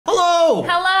Hello!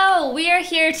 Hello! We are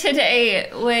here today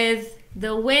with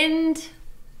the wind.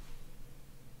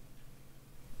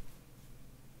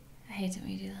 I hate it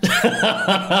when you do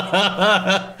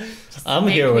that. I'm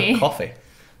here with coffee.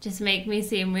 Just make me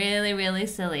seem really, really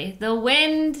silly. The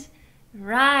wind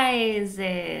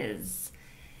rises.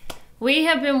 We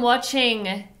have been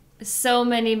watching so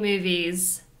many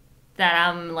movies that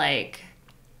I'm like,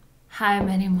 how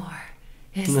many more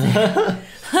is there?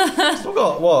 Still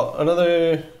got, what,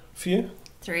 another few?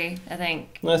 3, I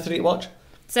think. Another 3 to watch?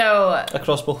 So...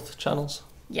 across both channels?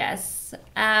 Yes.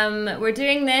 We're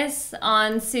doing this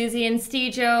on Suzy and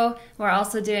Steejo. We're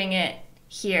also doing it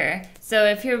here. So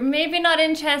if you're maybe not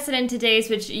interested in today's,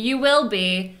 which you will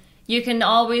be, you can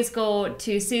always go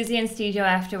to Suzy and Steejo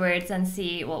afterwards and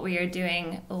see what we are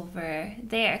doing over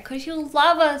there. Because you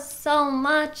love us so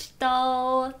much,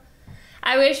 though.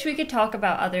 I wish we could talk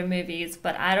about other movies,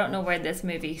 but I don't know where this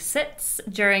movie sits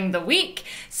during the week.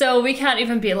 So we can't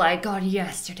even be like, God,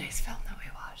 yesterday's film that we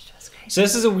watched was great. So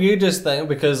this is the weirdest thing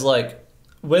because, like,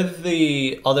 with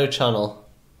the other channel,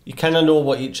 you kind of know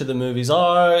what each of the movies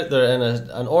are. They're in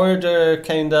an order,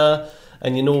 kind of,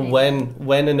 and you know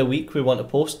when in the week we want to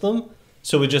post them.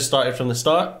 So we just started from the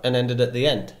start and ended at the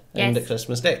end, ended at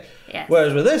Christmas Day. Yes.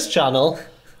 Whereas with this channel,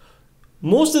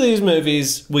 most of these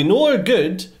movies we know are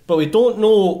good, but we don't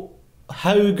know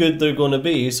how good they're going to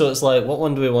be. So it's like, what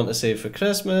one do we want to save for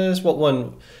Christmas? What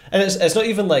one? And it's not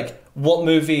even like what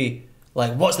movie,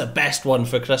 like what's the best one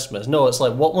for Christmas? No, it's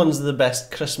like what one's the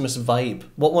best Christmas vibe?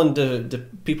 What one do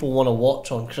people want to watch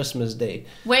on Christmas Day?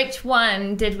 Which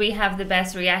one did we have the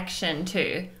best reaction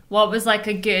to? What was like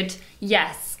a good,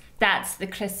 yes, that's the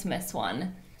Christmas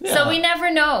one? Yeah. So we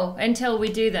never know until we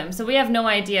do them. So we have no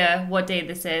idea what day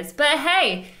this is. But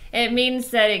hey, it means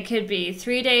that it could be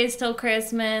 3 days till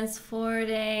Christmas, 4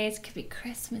 days, could be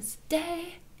Christmas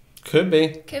Day. Could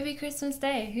be. Could be Christmas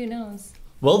Day, who knows?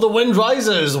 Will The Wind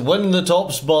Rises win the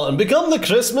top spot and become the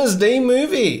Christmas Day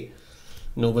movie?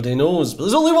 Nobody knows, but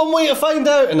there's only one way to find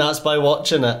out, and that's by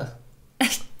watching it.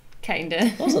 Kinda.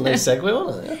 That was a nice segue,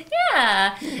 wasn't it?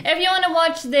 Yeah. If you want to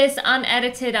watch this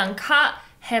unedited, uncut,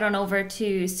 head on over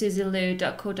to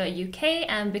suzylu.co.uk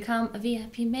and become a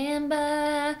VIP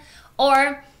member.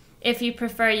 Or if you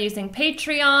prefer using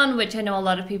Patreon, which I know a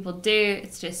lot of people do,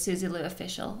 it's just Suzy Lu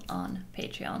Official on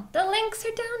Patreon. The links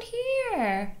are down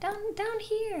here. Down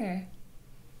here.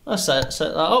 I set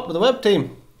that up with the web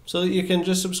team so that you can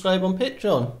just subscribe on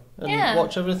Patreon and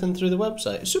watch everything through the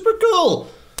website. Super cool.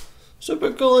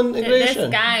 Super cool integration.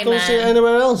 This guy, Don't see it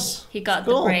anywhere else. He got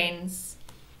the brains.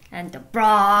 And the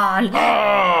brawn.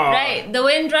 Right, the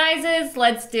wind rises.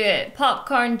 Let's do it.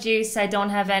 Popcorn, juice. I don't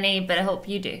have any, but I hope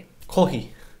you do. Kohi.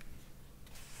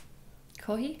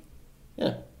 Kohi?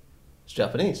 Yeah. It's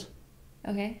Japanese.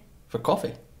 Okay. For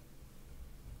coffee.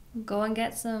 Go and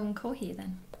get some kohi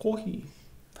then. Kohi.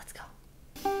 Let's go.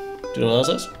 Do you know what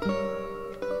this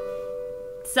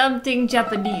is? Something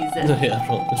Japanese. Yeah,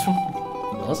 probably.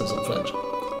 No, this isn't French.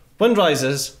 Wind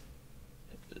Rises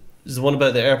is the one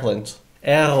about the airplanes.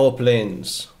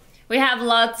 Aeroplanes. We have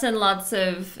lots and lots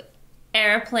of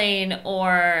airplane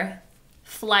or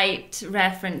flight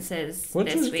references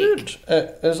this week.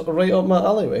 It is right up my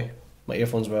alleyway. My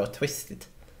earphones were all twisted.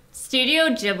 Studio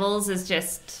Gibbles is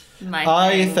just my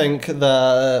I thing. think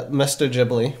that Mr.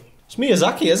 Ghibli, it's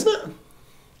Miyazaki, isn't it?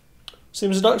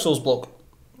 Seems a Dark Souls bloke.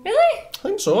 Really? I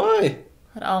think so, aye.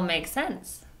 That all makes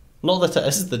sense. Not that it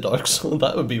is the Dark Souls,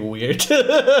 that would be weird.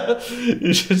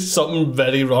 It's just something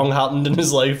very wrong happened in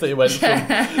his life that he went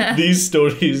from these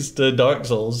stories to Dark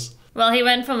Souls. Well, he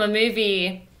went from a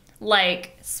movie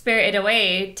like Spirited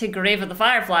Away to Grave of the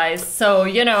Fireflies, so,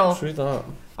 you know. True that.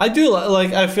 I do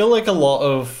like, I feel like a lot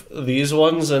of these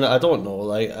ones, and I don't know,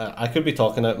 like, I could be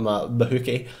talking out my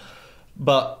bahookie,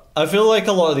 but I feel like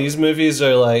a lot of these movies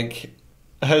are like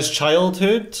his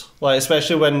childhood, like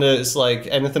especially when it's like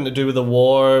anything to do with the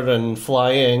war and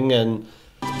flying and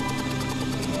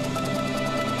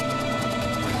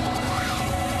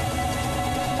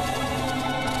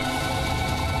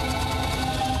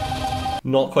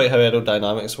not quite how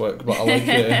aerodynamics work, but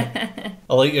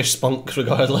I like your spunk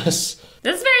regardless.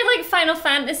 This is very like Final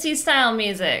Fantasy style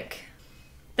music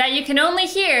that you can only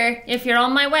hear if you're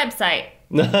on my website,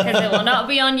 because it will not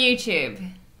be on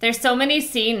YouTube. There's so many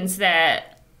scenes that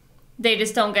they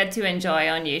just don't get to enjoy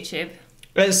on YouTube.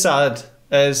 It's sad.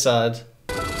 It is sad.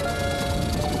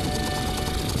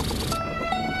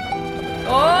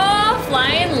 Oh,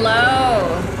 flying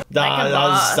low.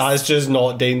 That's just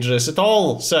not dangerous at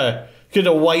all, sir. Could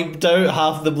have wiped out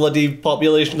half the bloody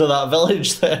population of that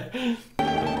village there.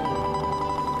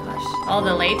 Gosh, all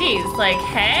the ladies, like,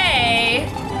 hey.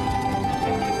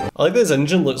 I like this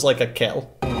engine looks like a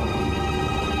kettle.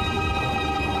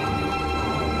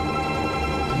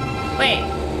 Wait.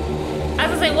 I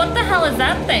was gonna say, what the hell is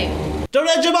that thing?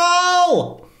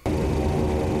 Dirigible!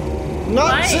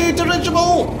 Nazi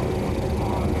dirigible!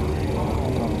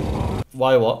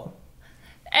 Why what?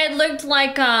 It looked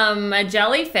like a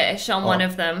jellyfish on one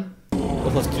of them. Well,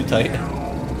 that's too tight.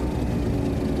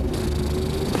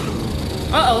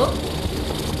 Uh-oh.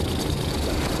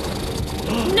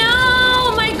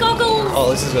 No! My goggles!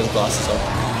 Oh, this is got his glasses on.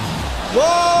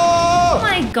 Whoa! Oh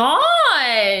my god!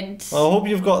 I hope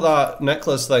you've got that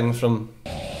necklace thing from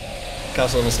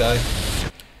Castle in the Sky.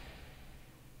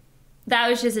 That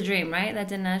was just a dream, right? That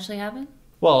didn't actually happen?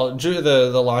 Well, due to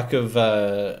the lack of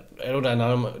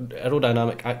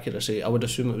aerodynamic accuracy, I would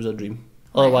assume it was a dream.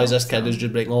 Otherwise, this kid is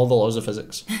just breaking all the laws of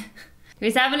physics.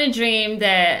 He's having a dream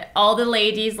that all the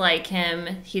ladies like him,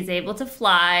 he's able to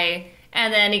fly,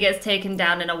 and then he gets taken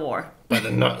down in a war. By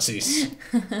the Nazis.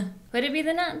 Would it be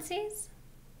the Nazis?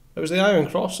 It was the Iron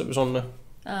Cross that was on the...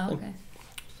 Oh, okay.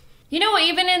 You know,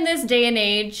 even in this day and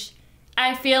age,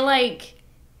 I feel like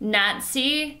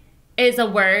Nazi is a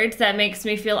word that makes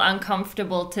me feel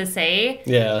uncomfortable to say.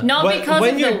 Yeah. Not because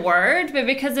of the word, but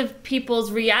because of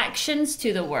people's reactions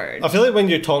to the word. I feel like when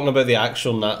you're talking about the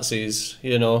actual Nazis,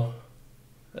 you know,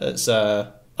 it's I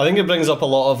think it brings up a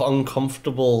lot of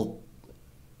uncomfortable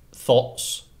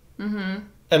thoughts. Mm-hmm.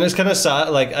 And it's kind of sad,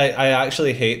 like, I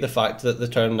actually hate the fact that the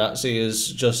term Nazi is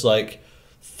just, like,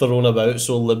 thrown about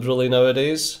so liberally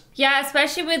nowadays. Yeah,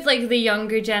 especially with, like, the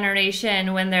younger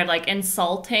generation when they're, like,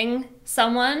 insulting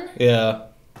someone. Yeah.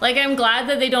 Like, I'm glad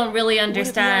that they don't really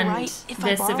understand the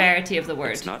borrow severity of the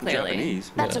word, It's not clearly.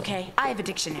 Japanese. That's okay. I have a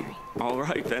dictionary. All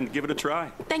right, then give it a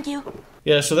try. Thank you.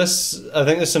 Yeah, so this, I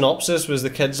think the synopsis was the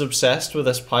kid's obsessed with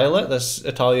this pilot, this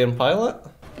Italian pilot.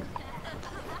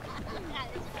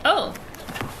 Oh.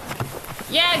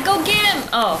 Yeah, go get him!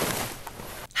 Oh.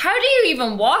 How do you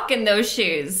even walk in those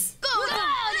shoes?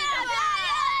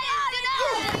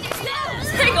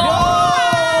 Like,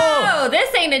 oh,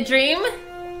 this ain't a dream.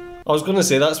 I was going to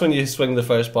say, that's when you swing the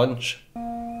first punch.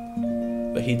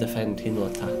 But he defend, he no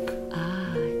attack.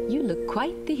 Ah, you look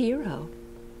quite the hero.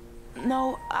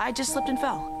 No, I just slipped and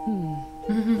fell.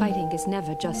 Fighting is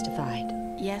never justified.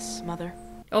 Yes, Mother.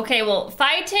 Okay, well,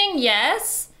 fighting,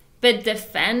 yes, but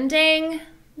defending,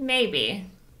 maybe.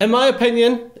 In my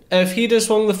opinion, if he'd have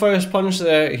swung the first punch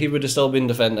there, he would have still been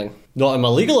defending. Not in my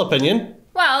legal opinion.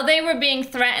 Well, they were being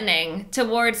threatening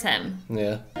towards him.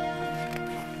 Yeah.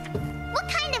 What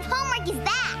kind of homework is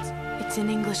that? It's an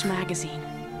English magazine.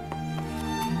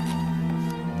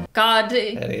 God,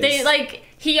 It they is. like,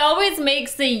 he always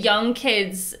makes the young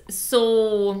kids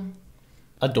so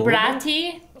Adorable.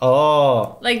 bratty.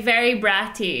 Oh. Like, very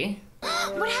bratty.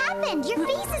 What happened? Your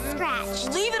face is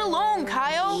scratched. Leave it alone,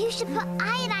 Kyle. You should put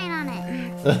iodine on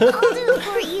it. I'll do it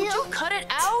for you. Cut it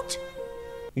out.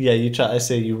 Yeah, you try to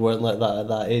say you weren't like that at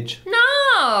that age.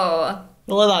 No!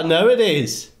 Not like that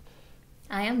nowadays.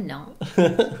 I am not.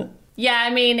 Yeah,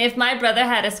 I mean, if my brother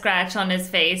had a scratch on his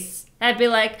face, I'd be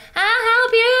like, I'll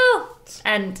help you!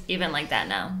 And even like that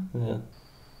now. Yeah.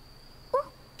 Oh,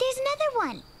 there's another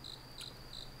one.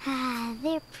 Ah,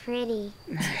 they're pretty.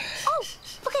 Oh,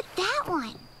 look at that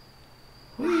one.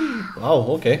 Wow,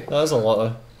 okay. That's a lot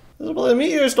of... There's a bloody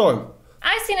meteor storm.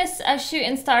 I seen a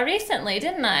shooting star recently,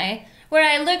 didn't I? Where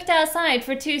I looked outside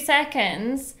for 2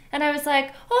 seconds and I was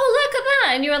like, oh, look at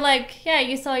that. And you were like, yeah,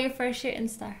 you saw your first shooting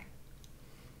star.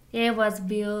 It was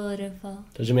beautiful.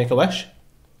 Did you make a wish?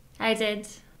 I did.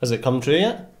 Has it come true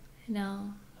yet?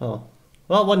 No, Oh.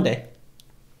 Well, one day.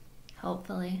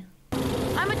 hopefully.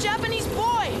 I'm a Japanese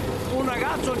boy. Un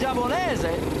ragazzo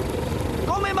giapponese?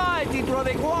 Come mai ti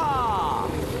trovi qua?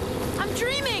 I'm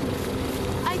dreaming.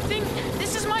 I think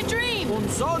this is my dream. Un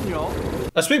sogno?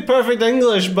 I speak perfect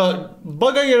English, but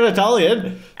bugger you're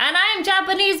Italian. And I'm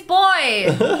Japanese boy.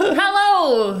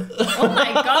 Hello. Oh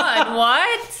my God,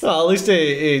 what? Well, at least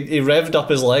he revved up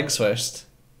his legs first.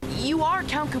 You are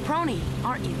Count Caproni,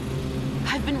 aren't you?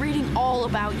 I've been reading all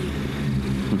about you.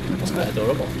 That's quite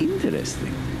adorable.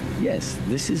 Interesting. Yes,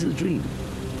 this is a dream.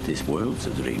 This world's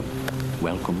a dream.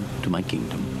 Welcome to my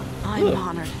kingdom. I'm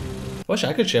honored. I wish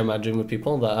I could share my dream with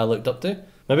people that I looked up to.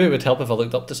 Maybe it would help if I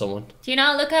looked up to someone. Do you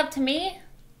not look up to me?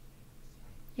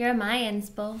 You're my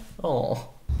inspo. Oh,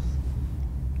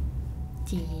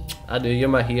 Yeah. I do. You're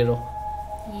my hero.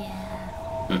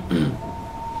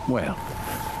 Well,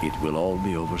 it will all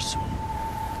be over soon.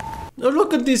 Oh,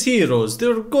 look at these heroes.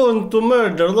 They're going to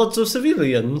murder lots of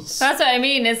civilians. That's what I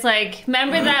mean. It's like,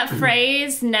 remember that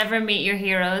phrase, never meet your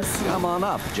heroes? Come on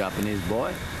up, Japanese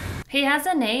boy. He has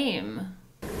a name.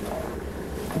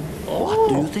 What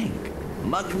do you think?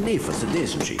 Magnificent,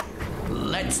 isn't she?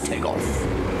 Let's take off.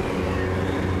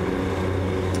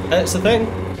 It's the thing.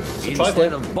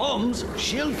 Instead of bombs,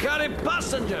 she'll carry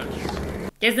passengers.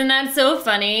 Isn't that so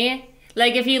funny?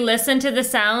 Like if you listen to the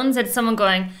sounds, it's someone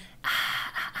going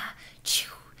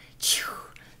choo, choo,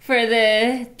 for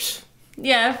the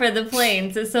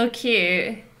planes. It's so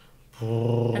cute.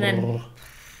 And then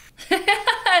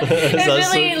it's really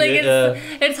so like cute,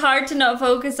 it's hard to not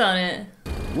focus on it.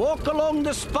 Walk along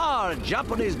the spar,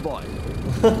 Japanese boy.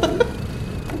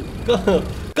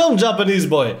 Come, Japanese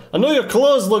boy. I know your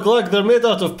clothes look like they're made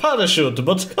out of parachute,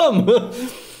 but come.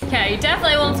 Yeah, you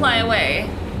definitely won't fly away.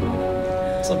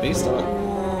 It's a beast, huh?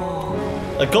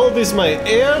 I call this my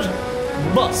air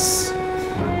bus.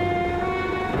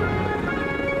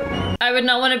 I would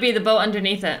not want to be the boat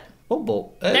underneath it. What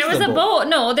boat? There was a boat.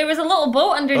 No, there was a little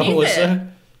boat underneath was it.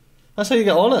 there? That's how you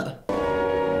get on it.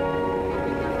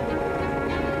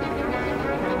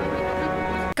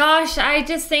 Gosh, I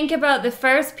just think about the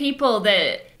first people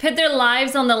that put their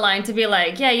lives on the line to be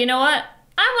like, yeah, you know what?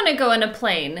 I want to go in a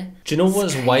plane. Do you know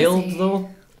what's wild though?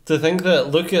 To think that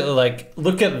look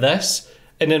at this,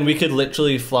 and then we could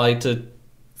literally fly to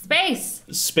Space.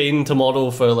 Spain tomorrow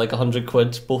for like 100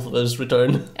 quid, both of us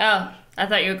return. Oh, I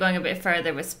thought you were going a bit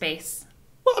further with space.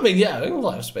 Well, I mean, yeah, we can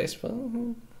fly to space, but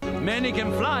Many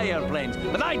can fly airplanes,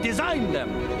 but I designed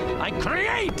them. I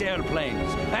create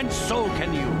airplanes, and so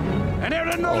can you. An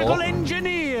aeronautical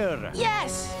engineer.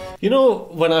 Yes! you know,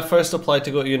 when I first applied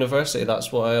to go to university,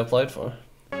 that's what I applied for.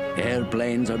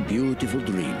 Airplanes are beautiful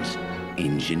dreams.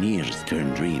 Engineers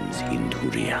turn dreams into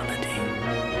reality.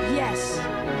 Yes.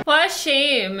 What a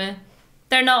shame.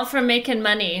 They're not for making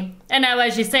money. And now,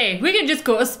 as you say, we can just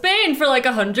go to Spain for like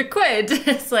 100 quid.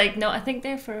 It's like, no, I think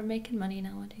they're for making money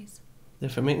nowadays. They're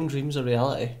for making dreams a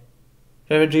reality. Have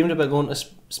you ever dreamed about going to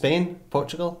Spain,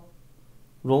 Portugal,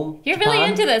 Rome, You're Japan? really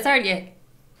into this, aren't you?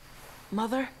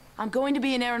 Mother, I'm going to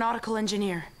be an aeronautical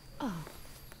engineer. Oh,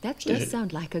 that does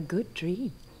sound like a good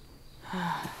dream.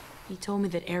 He told me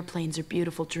that airplanes are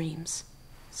beautiful dreams.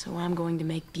 So I'm going to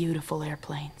make beautiful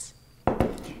airplanes.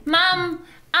 Mom,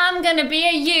 I'm gonna be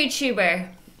a YouTuber.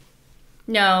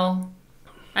 No,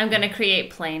 I'm gonna create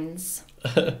planes.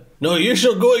 No, you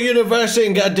shall go to university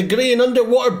and get a degree in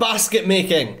underwater basket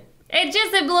making.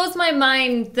 It blows my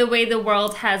mind the way the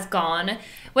world has gone.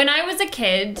 When I was a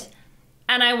kid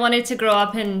and I wanted to grow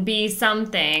up and be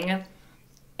something,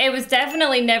 it was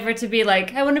definitely never to be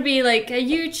like, I want to be like a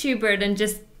YouTuber and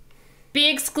just be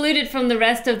excluded from the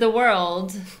rest of the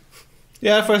world.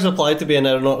 Yeah, I first applied to be an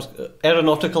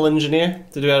aeronautical engineer,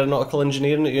 to do aeronautical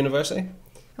engineering at university.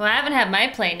 Well, I haven't had my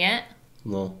plane yet.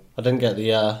 No, I didn't get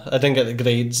the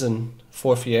grades in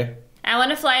fourth year. I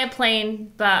want to fly a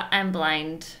plane, but I'm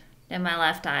blind in my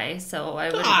left eye, so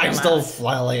I wouldn't I be can still allowed.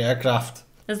 fly like aircraft.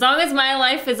 As long as my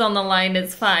life is on the line,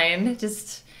 it's fine.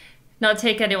 Just not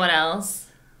take anyone else.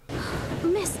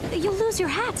 Miss, you'll lose your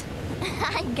hat.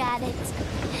 I got it.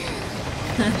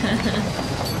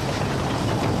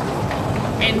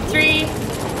 In 3,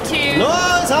 2, No,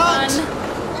 it's hot!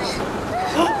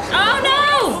 1. Oh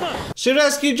no! She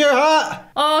rescued your hat!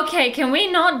 Okay, can we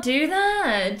not do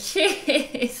that?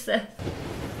 Jeez.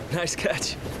 Nice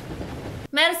catch.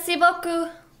 Merci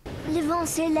beaucoup. Le vent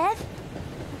se lève.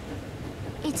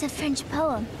 It's a French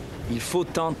poem. Il faut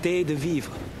tenter de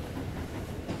vivre.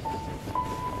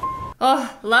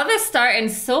 Oh, love is starting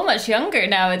so much younger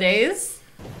nowadays.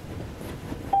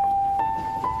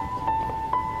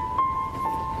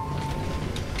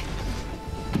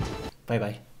 Bye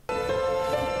bye.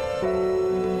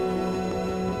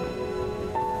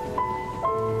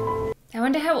 I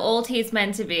wonder how old he's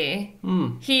meant to be.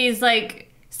 He's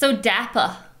like so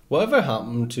dapper. Whatever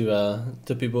happened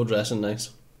to people dressing nice?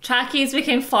 Trackies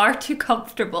became far too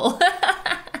comfortable.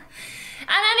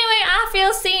 And anyway, I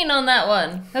feel seen on that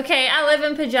one. Okay, I live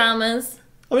in pajamas.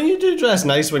 I mean, you do dress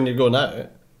nice when you're going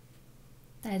out.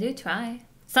 I do try.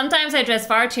 Sometimes I dress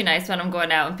far too nice when I'm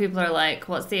going out and people are like,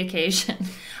 what's the occasion?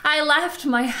 I left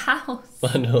my house.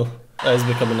 I know. That is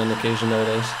becoming an occasion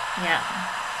nowadays. Yeah.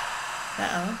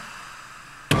 Uh-oh.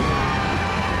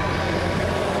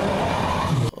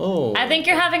 Oh. I think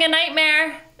you're having a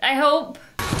nightmare. I hope.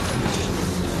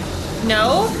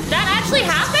 No? That actually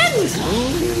happened?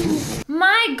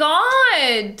 My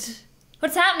god!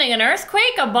 What's happening? An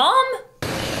earthquake? A bomb?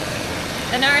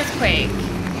 An earthquake.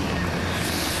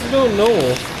 I don't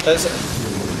know.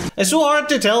 It's so hard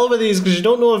to tell with these because you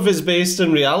don't know if it's based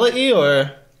in reality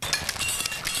or...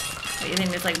 What, you think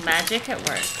there's like magic at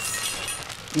work?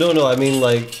 No, I mean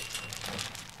like...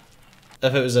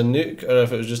 if it was a nuke or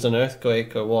if it was just an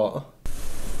earthquake or what.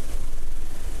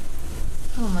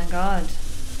 Oh my god.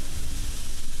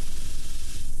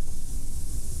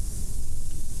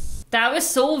 That was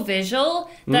so visual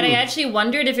that I actually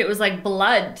wondered if it was like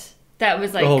blood that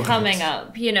was like coming God.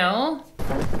 up, you know?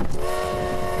 Get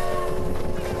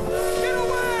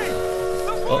away!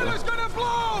 The boiler's gonna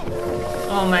blow!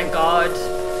 Oh my god.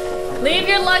 Leave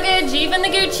your luggage, even the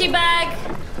Gucci bag.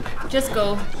 Just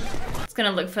go. It's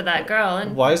gonna look for that girl.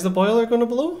 And Why is the boiler gonna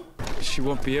blow? She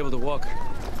won't be able to walk.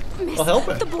 Miss, I'll help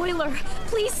her. the boiler.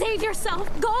 Please save yourself.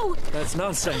 Go. That's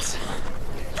nonsense.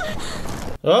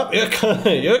 Oh, you're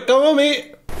coming,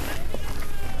 mate.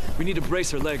 We need to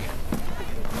brace her leg.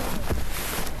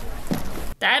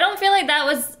 I don't feel like that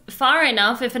was far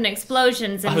enough if an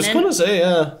explosion's I was imminent. gonna say,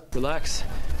 yeah. Relax.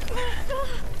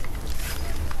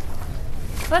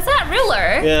 What's that,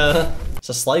 ruler? Yeah. It's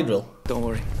a slide rule. Don't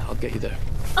worry, I'll get you there.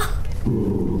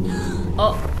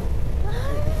 Oh.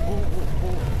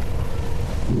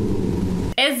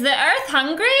 Is the Earth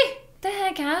hungry? What the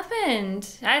heck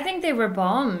happened? I think they were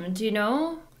bombed, you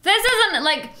know? This isn't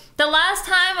like the last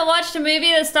time I watched a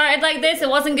movie that started like this, it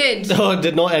wasn't good. No, it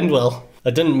did not end well.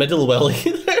 It didn't middle well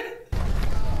either.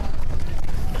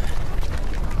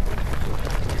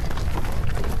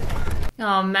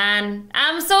 Oh man.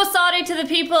 I'm so sorry to the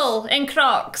people in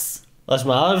Crocs. That's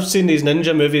man, I've seen these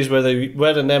ninja movies where they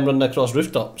wearing them running across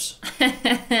rooftops.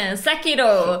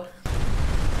 Sekiro.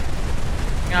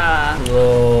 Ah.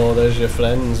 Oh, there's your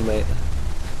friends, mate.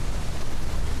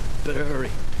 Better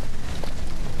hurry.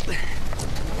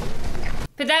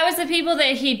 But that was the people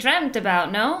that he dreamt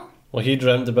about, no? Well, he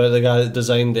dreamt about the guy that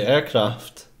designed the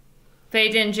aircraft. But he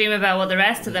didn't dream about what the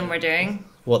rest of them were doing.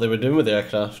 What they were doing with the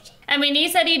aircraft. I mean, he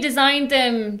said he designed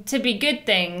them to be good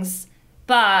things,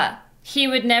 but he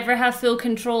would never have full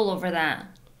control over that.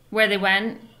 Where they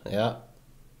went. Yeah.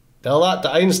 Tell that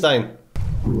to Einstein.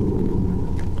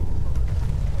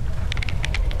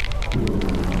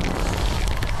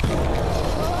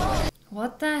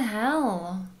 What the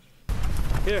hell?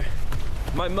 Here,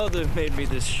 my mother made me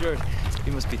this shirt.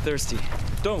 You must be thirsty.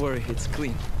 Don't worry, it's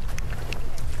clean.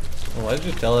 Well, why did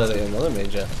you tell her that your mother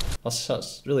made you?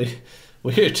 That's really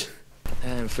weird.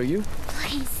 And for you?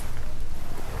 Please.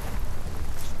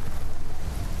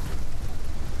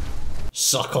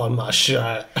 Suck on my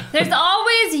shirt. There's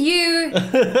always you.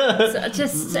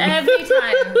 Just every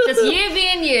time. Just you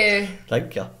being you.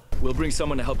 Thank you. We'll bring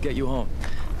someone to help get you home.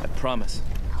 I promise.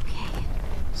 Okay,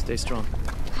 Stay strong.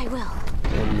 I will.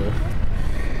 Oh,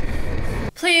 no.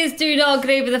 Please do not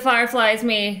Grave of the Fireflies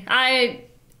me. I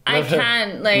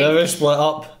can't, like... Never split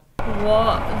up.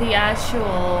 What the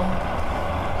actual...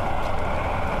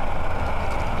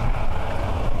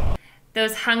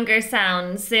 Those hunger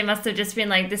sounds, they must have just been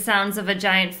like the sounds of a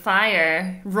giant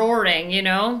fire roaring, you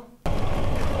know?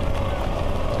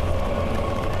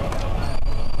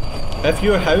 If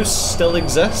your house still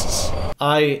exists,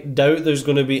 I doubt there's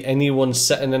going to be anyone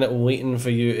sitting in it waiting for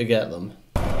you to get them.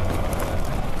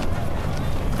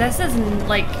 This is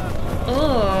like...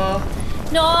 Oh...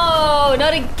 No!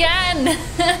 Not again!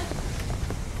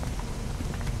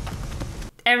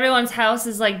 Everyone's house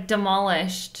is like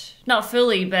demolished. Not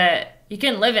fully, but you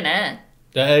couldn't live in it.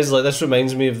 It is, like, this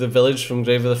reminds me of the village from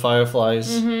Grave of the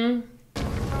Fireflies. Mm-hmm.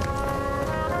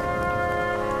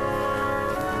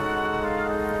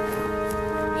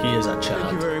 He is a Thank you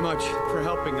child. very much for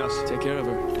helping us. Take care of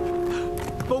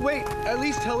her. But wait, at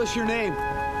least tell us your name.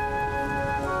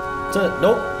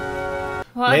 Nope.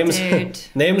 What, Names, dude?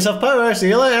 names have power, see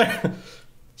you later.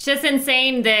 It's just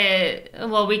insane that,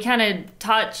 well, we kind of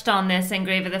touched on this in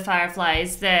Grave of the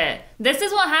Fireflies, that this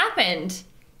is what happened.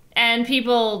 And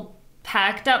people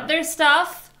packed up their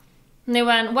stuff, and they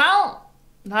went, well,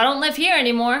 I don't live here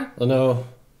anymore. I know.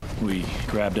 We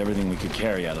grabbed everything we could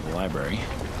carry out of the library.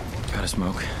 Got a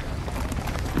smoke?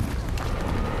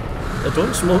 I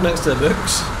don't smoke next to the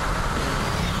books.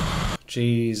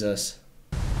 Jesus.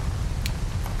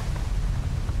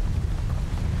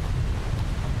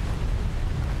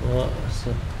 What?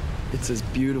 It's as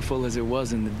beautiful as it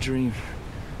was in the dream.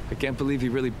 I can't believe he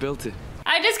really built it.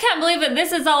 I just can't believe that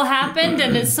this has all happened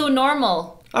and it's so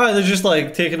normal. Alright, they're just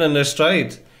like taking in their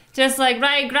stride. Just like,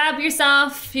 right, grab your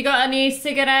stuff. You got any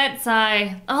cigarettes?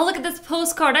 Oh, look at this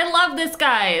postcard. I love this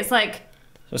guy. It's like...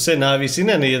 I was saying, have you seen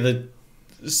any of the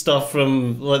stuff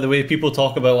from like the way people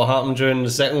talk about what happened during the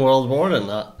Second World War and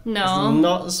that? No. It's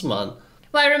nuts, man.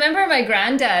 Well, I remember my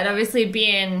granddad obviously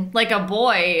being like a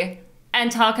boy and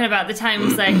talking about the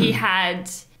times that he had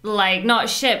like not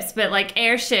ships but like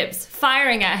airships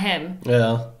firing at him.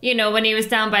 Yeah. You know, when he was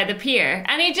down by the pier.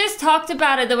 And he just talked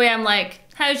about it the way I'm like,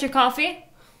 how's your coffee?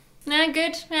 Nah,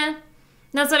 good. Yeah.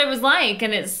 That's what it was like,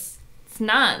 and it's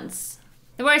nuts.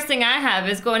 The worst thing I have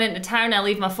is going into town and I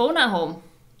leave my phone at home.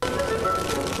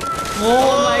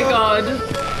 Oh my god.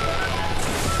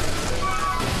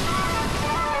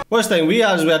 Worst thing we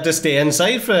had is we had to stay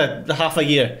inside for half a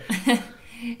year.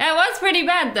 It was pretty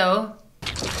bad though.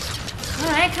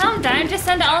 Alright, calm down. Just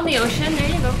send it all in the ocean. There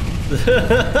you go.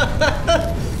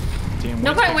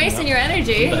 No point wasting your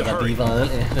energy. Bit of a diva,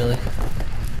 isn't it, really?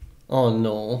 Oh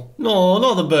no. No,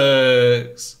 not the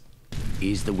books.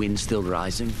 Is the wind still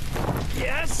rising?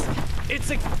 Yes,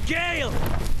 it's a gale.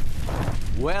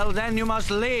 Well, then you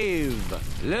must leave.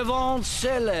 Le vent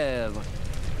se lève.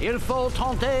 Il faut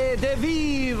tenter de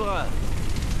vivre.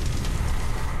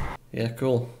 Yeah,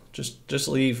 cool. Just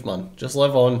leave, man. Just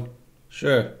live on.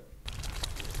 Sure.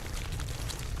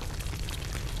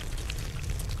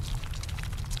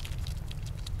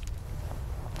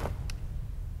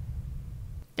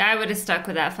 I would have stuck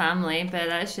with that family, but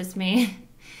that's just me.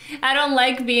 I don't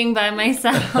like being by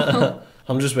myself.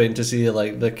 I'm just waiting to see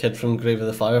like the kid from Grave of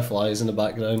the Fireflies in the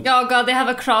background. Oh god, they have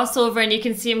a crossover and you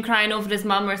can see him crying over his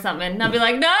mum or something. And I'll be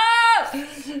like, no!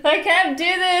 I can't do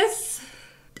this!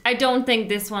 I don't think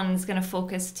this one's gonna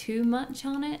focus too much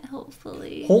on it,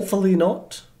 hopefully. Hopefully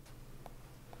not.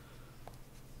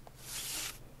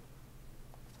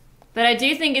 But I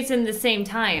do think it's in the same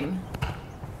time.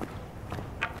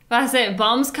 That's it,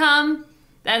 bombs come,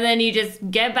 and then you just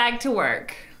get back to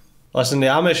work. Listen, the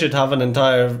Amish should have an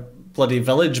entire bloody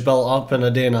village built up in a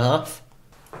day and a half.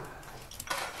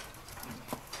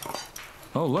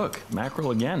 Oh, look,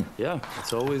 mackerel again. Yeah,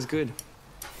 it's always good.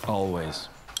 Always.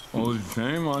 Always the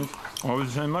same one.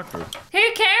 Always the same mackerel.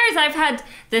 Who cares? I've had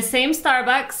the same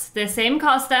Starbucks, the same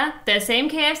Costa, the same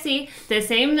KFC, the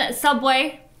same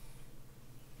Subway.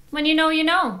 When you know, you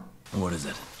know. What is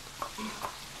it?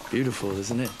 Beautiful,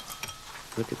 isn't it?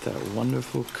 Look at that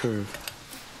wonderful curve.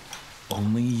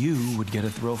 Only you would get a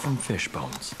thrill from fish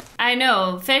bones. I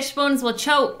know, fish bones will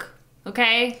choke,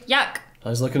 okay? Yuck. I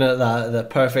was looking at that, the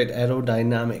perfect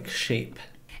aerodynamic shape.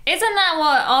 Isn't that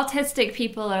what autistic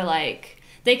people are like?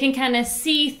 They can kind of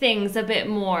see things a bit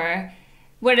more.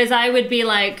 Whereas I would be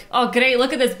like, oh great,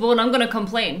 look at this bone, I'm gonna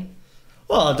complain.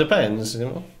 Well, it depends, you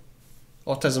know.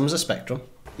 Autism's a spectrum.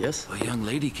 Yes? A young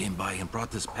lady came by and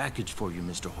brought this package for you,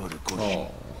 Mr. Horikoshi.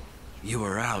 Oh. You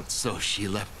were out, so she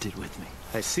left it with me.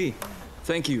 I see.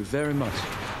 Thank you very much.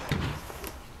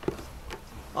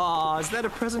 Aw, is that a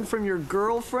present from your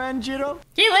girlfriend, Jiro?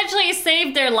 He literally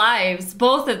saved their lives,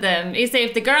 both of them. He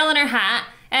saved the girl in her hat,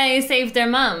 and he saved their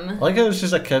mum. I like how it's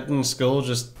just a kid in school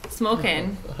just...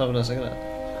 smoking. Having a cigarette.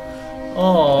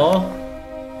 Aww.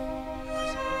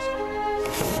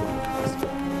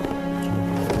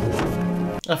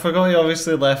 I forgot he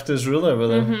obviously left his ruler with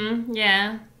him. Mm-hmm,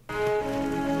 yeah.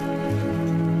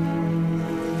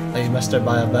 You missed her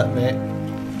by a bit,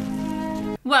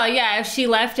 mate. Well, yeah, if she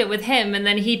left it with him and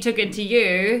then he took it to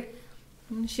you,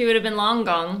 she would have been long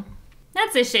gone.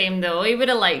 That's a shame, though. He would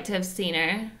have liked to have seen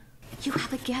her. You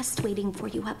have a guest waiting for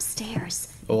you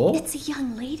upstairs. Oh? It's a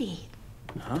young lady.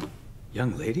 Huh?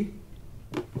 Young lady?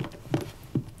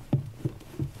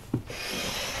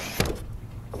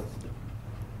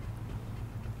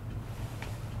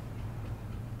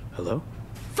 Hello?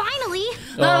 Finally!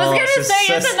 Oh, I was gonna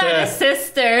say, isn't that a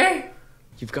sister?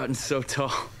 You've gotten so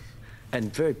tall.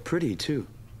 And very pretty, too.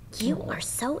 You are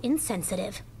so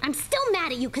insensitive. I'm still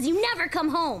mad at you because you never come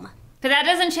home. But that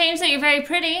doesn't change that you're very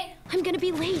pretty. I'm gonna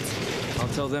be late. I'll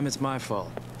tell them it's my fault.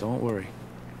 Don't worry.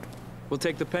 We'll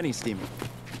take the penny steamer.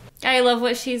 I love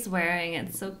what she's wearing.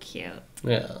 It's so cute.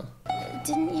 Yeah.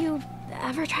 Didn't you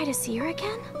ever try to see her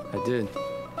again? I did.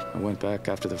 I went back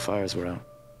after the fires were out.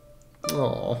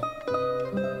 Aww.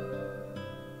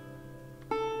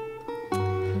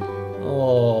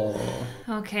 Oh.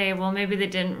 Okay, well maybe they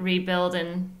didn't rebuild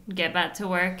and get back to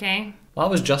work, eh? That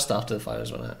was just after the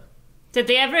fires went out. Did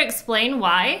they ever explain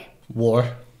why?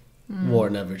 War. War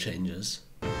never changes.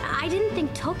 I didn't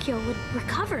think Tokyo would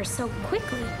recover so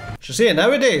quickly. Should see it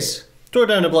nowadays. Tore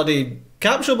down a bloody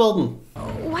capsule building.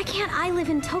 Why can't I live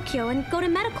in Tokyo and go to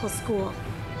medical school?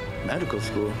 Medical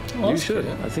school? Oh, you should.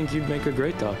 yeah. I think you'd make a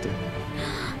great doctor.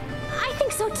 I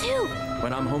think so too.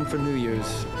 When I'm home for New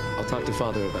Year's, I'll talk to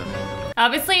Father about it.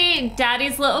 Obviously,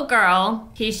 Daddy's little girl.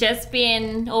 He's just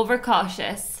being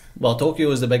overcautious. Well,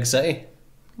 Tokyo is the big city.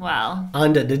 Well.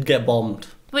 And it did get bombed.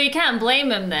 Well, you can't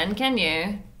blame him then, can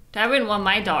you? I wouldn't want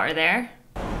my daughter there.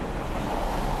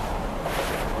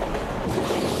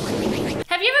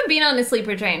 Have you ever been on a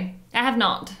sleeper train? I have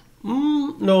not.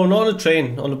 No, not on a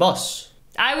train. On a bus.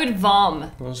 I would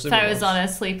vom Well, if I was on a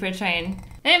sleeper train.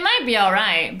 It might be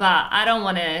alright, but I don't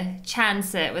want to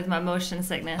chance it with my motion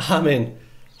sickness. I mean,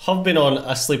 I've been on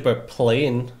a sleeper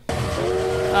plane.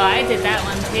 Oh, I did that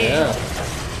one too. Yeah.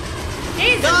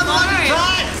 Jesus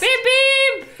Lord! Beep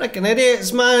beep! Freaking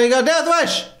idiots, man. You got a death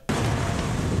wish!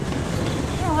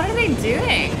 Yeah, what are they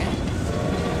doing?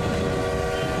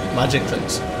 magic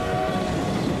tricks.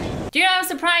 Do you know, I'm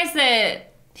surprised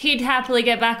that he'd happily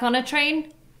get back on a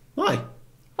train. Why?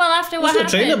 Well, after what happened.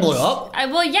 There's no train that blew up.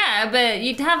 Well, yeah, but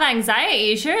you'd have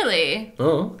anxiety, surely.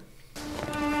 Oh.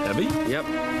 Abby? Yep.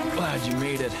 Glad you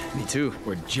made it. Me too.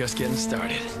 We're just getting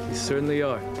started. You certainly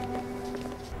are.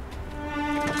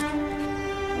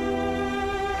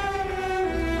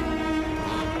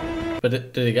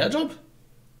 But did he get a job?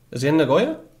 Is he in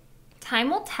Nagoya? Time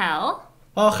will tell.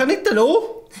 Oh, I need to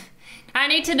know. I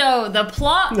need to know the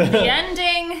plot, the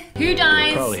ending, who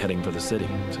dies. Probably heading for the city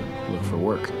to look for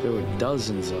work. There were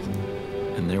dozens of them.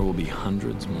 And there will be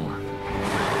hundreds more.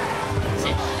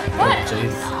 What?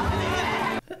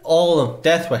 Jeez. All of them.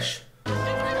 Death Wish.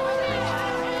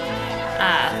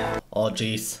 Oh,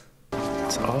 jeez.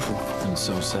 It's awful. And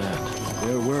so sad.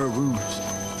 There were rumors.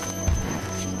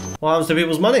 What happens to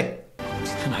people's money?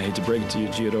 And I hate to break it to you,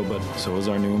 Jiro, but so is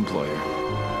our new employer.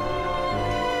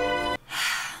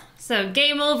 So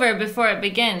game over before it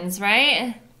begins,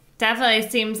 right? Definitely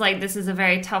seems like this is a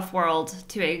very tough world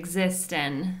to exist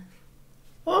in.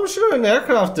 Well, I'm sure an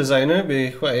aircraft designer would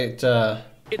be quite,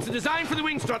 It's a design for the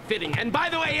wing strut fitting, and by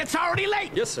the way, it's already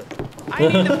late! Yes, sir. I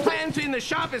need the plans in the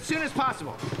shop as soon as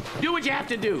possible. Do what you have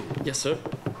to do. Yes, sir.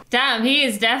 Damn, he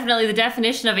is definitely the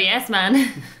definition of a yes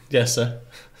man. Yes, sir.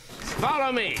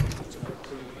 Follow me.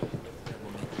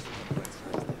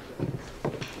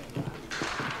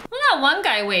 Well, that one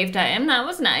guy waved at him. That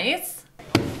was nice.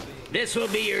 This will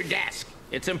be your desk.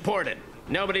 It's important.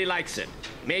 Nobody likes it.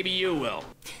 Maybe you will.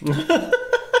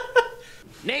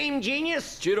 Name,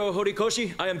 genius? Jiro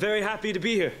Horikoshi. I am very happy to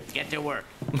be here. Get to work.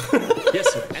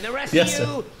 Yes, sir. And the rest Yes, of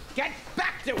you, sir. get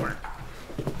back to work.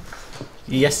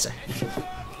 Yes, sir.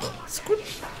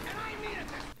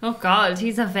 Oh god,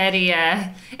 he's a very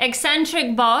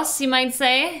eccentric boss, you might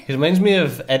say. He reminds me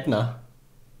of Edna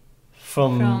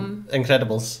from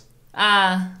Incredibles.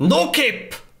 No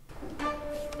cape!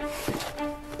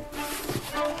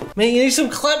 Mate, you need some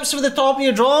clips for the top of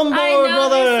your drum board, I know,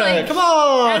 brother! like, Come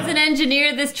on! As an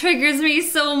engineer, this triggers me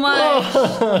so much.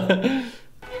 Oh.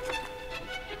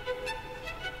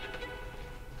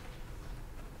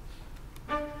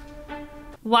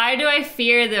 Why do I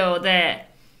fear, though, that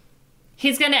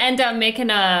he's gonna end up making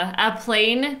a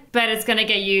plane, but it's gonna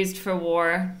get used for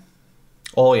war?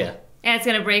 Oh, yeah. And it's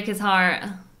gonna break his heart.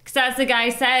 Because as the guy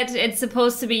said, it's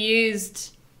supposed to be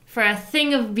used for a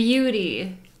thing of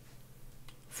beauty.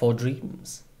 For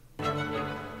dreams. Do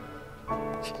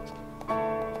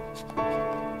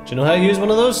you know how to use one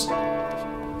of those?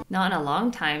 Not in a long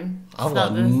time. I've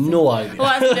got no idea. Well,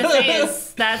 I was gonna say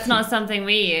is that's not something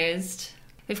we used.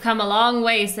 We've come a long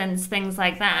way since things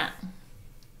like that.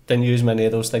 Didn't use many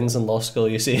of those things in law school,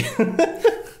 you see.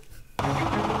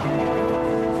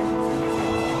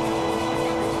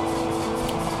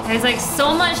 There's like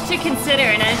so much to consider,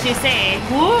 and as you say,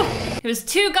 whoo, it was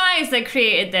two guys that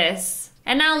created this.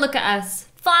 And now look at us,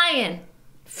 flying.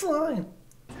 Flying.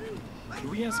 Can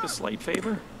we ask a slight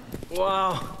favor?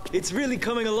 Wow, it's really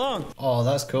coming along. Oh,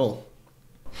 that's cool.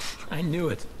 I knew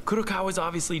it. Kurokawa's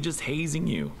obviously just hazing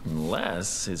you.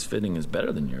 Unless his fitting is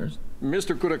better than yours.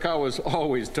 Mr. Kurokawa's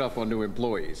always tough on new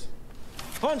employees.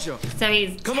 Poncho. So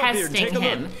he's Come up here and testing take a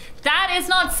him. look. That is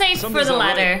not safe Something's for the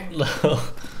not ladder.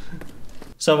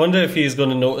 So I wonder if he's going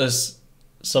to notice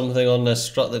something on this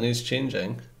strut that needs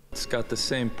changing. It's got the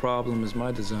same problem as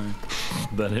my design.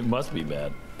 Then it must be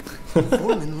bad.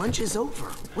 Foreman, lunch is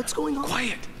over. What's going on?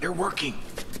 Quiet, they're working.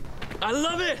 I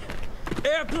love it.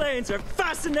 Airplanes are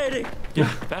fascinating. Yeah,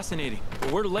 fascinating.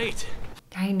 But we're late.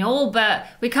 I know, but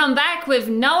we come back with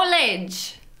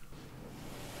knowledge.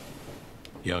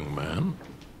 Young man.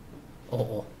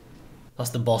 Uh-oh. That's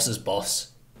the boss's boss.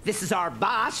 This is our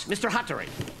boss, Mr. Huttery.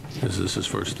 Is this his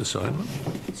first assignment?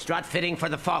 Strut fitting for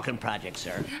the Falcon project,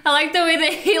 sir. I like the way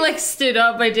that he like stood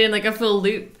up by doing like a full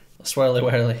loop. Swirly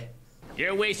whirly.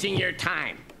 You're wasting your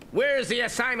time. Where's the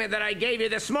assignment that I gave you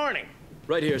this morning?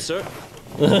 Right here, sir.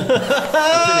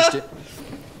 I finished it.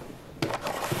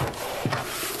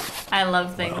 I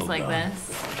love things like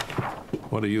this.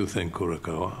 What do you think,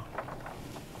 Kurokawa?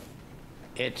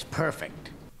 It's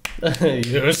perfect.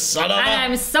 You son of a...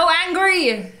 I'm so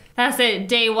angry. That's it,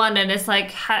 day one, and it's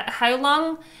like, how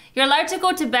long? You're allowed to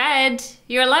go to bed.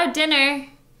 You're allowed dinner.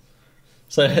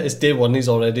 So it's day one, he's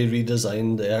already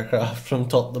redesigned the aircraft from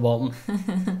top to bottom.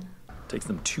 Takes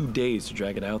them 2 days to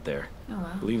drag it out there. Oh,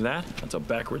 wow. Believe that? That's how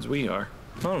backwards we are.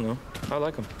 I don't know. I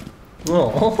like them.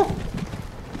 Oh.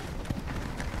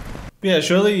 Yeah,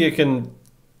 surely you can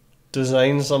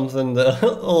design something that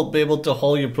will be able to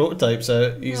haul your prototypes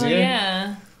out easier. Oh,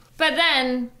 yeah. But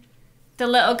then the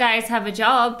little guys have a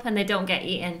job and they don't get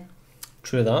eaten.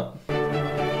 True that.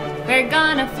 We're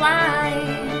gonna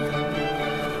fly.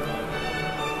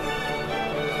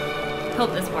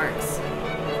 Hope this works.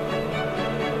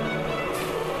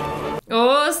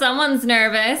 Oh, someone's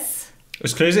nervous.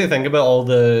 It's crazy to think about all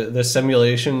the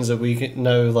simulations that we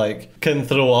now like can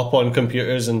throw up on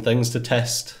computers and things to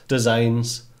test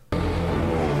designs.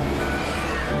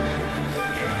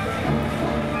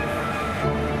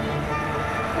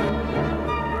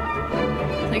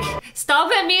 Like,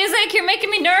 stop it, music! You're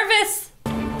making me nervous.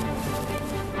 The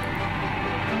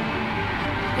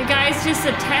guy's just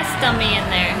a test dummy in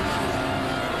there.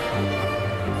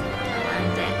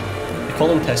 They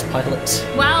call them test pilots.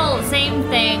 Well, same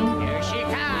thing. Here she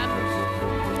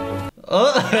comes.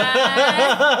 Oh.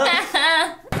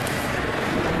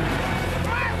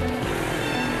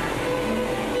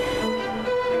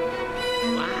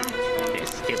 What? This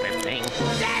stupid thing.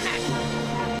 Damn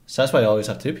it! So that's why I always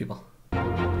have two people.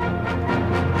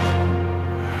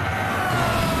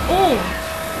 Oh!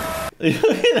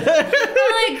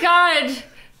 Oh my god!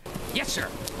 Yes, sir.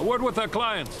 A word with our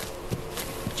client.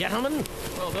 Gentlemen.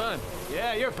 Well done.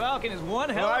 Yeah, your Falcon is one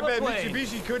hell Well, I of a bet plane.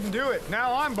 Mitsubishi couldn't do it.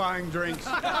 Now I'm buying drinks.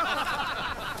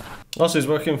 Also, he's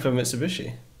working for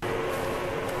Mitsubishi.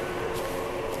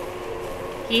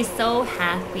 He's so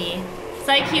happy. It's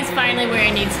like he's finally where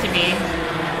he needs to be.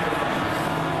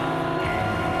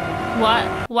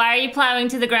 What? Why are you plowing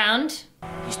to the ground?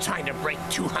 He's trying to break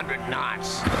 200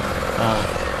 knots.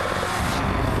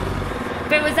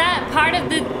 But was that part of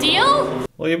the deal?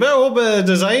 Well, you better hope the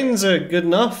designs are good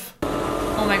enough.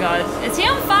 Oh my god. Is he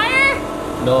on fire?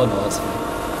 No, it's fine.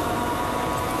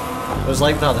 It was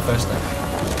like that the first time.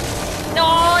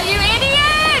 No, you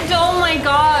idiot! Oh my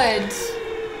god.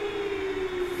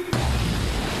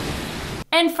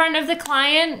 In front of the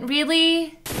client?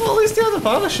 Really? Well, at least he had a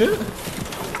parachute.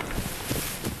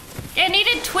 It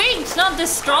needed tweaked, not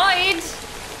destroyed.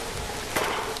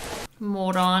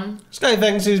 Moron. This guy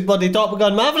thinks he's bloody Top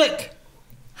Gun Maverick.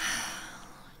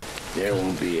 There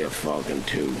won't be a Falcon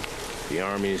 2. The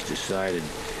Army has decided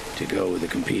to go with a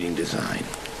competing design.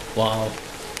 Wow.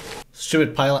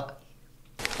 Stupid pilot.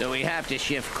 So we have to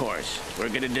shift course. We're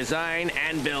gonna design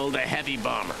and build a heavy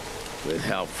bomber. With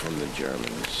help from the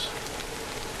Germans.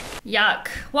 Yuck.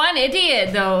 What an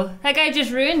idiot, though. That guy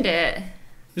just ruined it.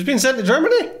 He's been sent to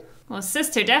Germany? Well,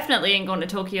 sister definitely ain't going to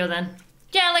Tokyo then.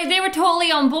 Yeah, like they were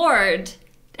totally on board.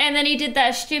 And then he did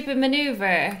that stupid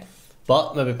maneuver.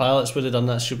 But maybe pilots would have done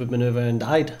that stupid maneuver and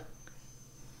died.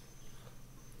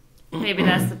 Maybe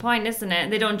that's the point, isn't it?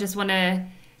 They don't just want to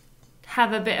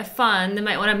have a bit of fun. They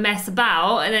might want to mess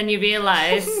about, and then you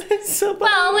realise...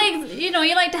 Well, like, you know,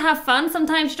 you like to have fun.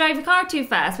 Sometimes you drive your car too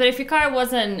fast. But if your car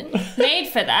wasn't made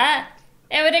for that,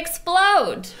 it would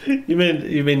explode. You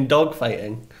mean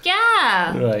dogfighting?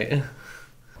 Yeah. Right.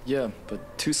 Yeah,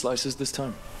 but 2 slices this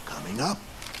time. Coming up.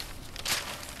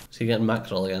 So you're getting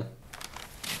mackerel again?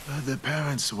 The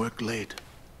parents work late.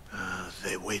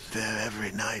 They wait there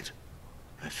every night.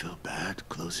 I feel bad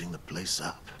closing the place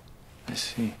up. I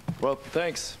see. Well,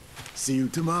 thanks. See you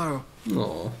tomorrow.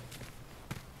 Aww.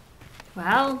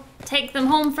 Well, take them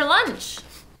home for lunch.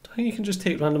 I think you can just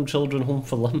take random children home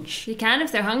for lunch. You can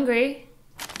if they're hungry.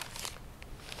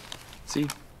 See?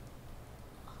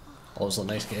 Always a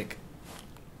nice cake.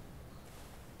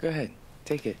 Go ahead.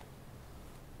 Take it.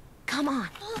 Come on.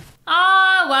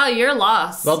 Ah, well, you're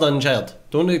lost. Well done, child.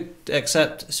 Don't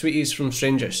accept sweeties from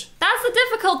strangers. That's the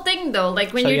difficult thing, though.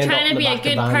 Like, when So you're you end trying up to in be the a back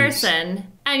of good vans. person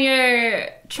and you're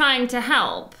trying to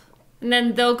help, and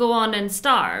then they'll go on and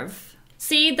starve.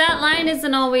 See, that line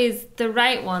isn't always the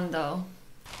right one, though.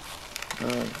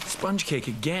 Sponge cake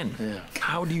again. Yeah.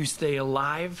 How do you stay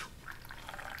alive?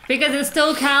 Because it's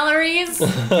still calories,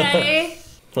 okay?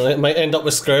 Well, it might end up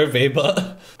with scurvy,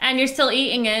 but... And you're still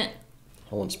eating it.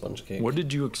 I want sponge cake. What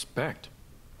did you expect?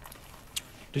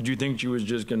 Did you think she was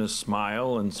just gonna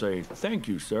smile and say, "Thank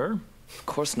you, sir"? Of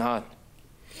course not.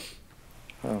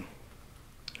 Well,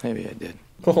 maybe I did.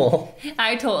 Oh.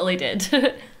 I totally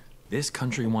did. This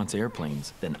country wants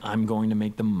airplanes, then I'm going to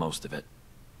make the most of it.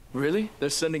 Really? They're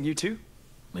sending you too?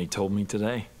 They told me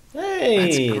today. Hey!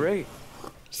 That's great.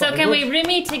 So can we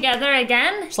roomie together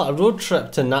again? It's like a road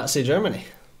trip to Nazi Germany.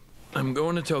 I'm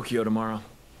going to Tokyo tomorrow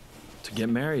to get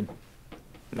married.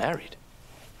 Married?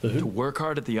 To work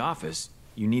hard at the office,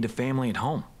 you need a family at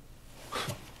home.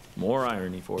 More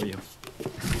irony for you.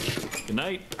 Good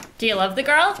night. Do you love the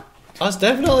girl? That's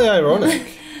definitely ironic.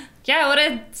 Yeah, what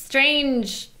a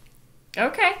strange...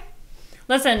 Okay.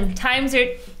 Listen, times are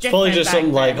different. It's probably just back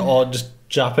some like then. odd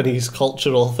Japanese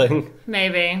cultural thing.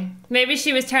 Maybe. Maybe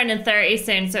she was turning 30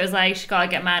 soon, so it was like, she gotta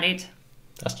get married.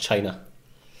 That's China.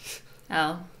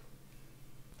 Oh.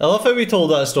 I love how we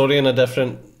told that story in a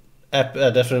different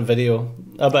video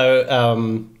about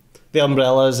the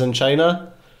umbrellas in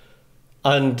China.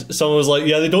 And someone was like,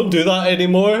 yeah, they don't do that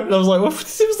anymore. And I was like, well, it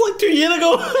was like 2 years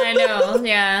ago. I know,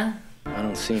 yeah. I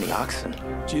don't see any oxen.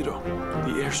 Jiro,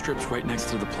 the airstrip's right next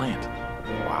to the plant.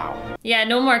 Wow. Yeah,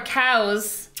 no more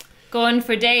cows going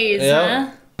for days, Yeah.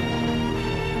 huh?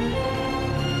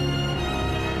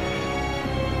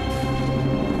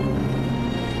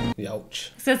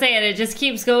 Ouch. So saying it just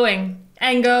keeps going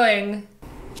and going.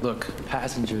 Look,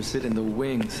 passengers sit in the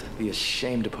wings. Be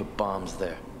ashamed to put bombs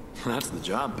there. That's the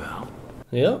job, pal.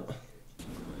 Yep.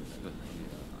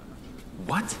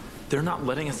 What? They're not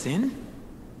letting us in?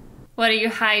 What are you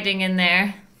hiding in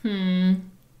there? I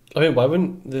mean, why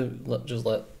wouldn't they just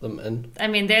let them in? I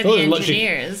mean, they're Not the as much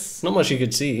engineers. Not much you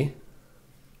could see.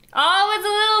 Oh, it's a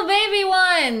little baby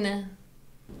one.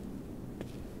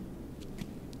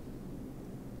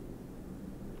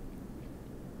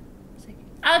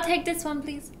 I'll take this one,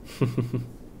 please.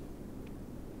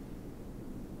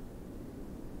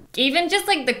 Even just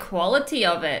like the quality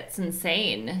of it's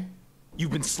insane.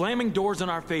 You've been slamming doors in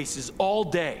our faces all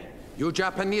day. You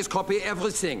Japanese copy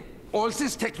everything. All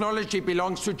this technology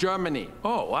belongs to Germany.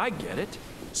 Oh, I get it.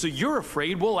 So you're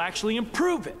afraid we'll actually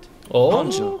improve it. Oh.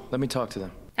 Honcho, let me talk to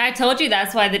them. I told you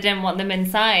that's why they didn't want them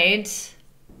inside.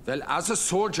 Well, as a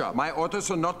soldier, my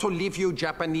orders are not to leave you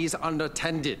Japanese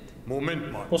unattended.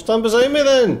 Moment, Well, stand beside me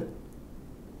then.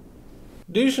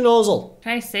 Douche nozzle.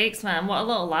 Christ's sakes, man, what a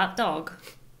little lapdog.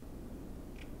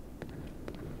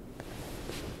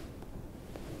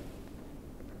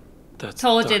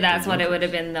 Told you that's what it would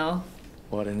have been, though.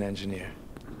 What an engineer.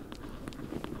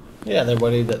 Yeah, they're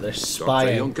worried that they're Dr.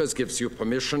 spying. Junkers gives you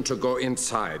permission to go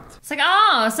inside. It's like,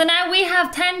 oh, so now we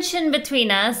have tension between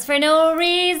us for no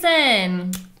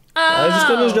reason. Oh. I just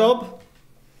did his job.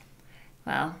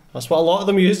 Well. That's what a lot of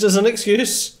them used as an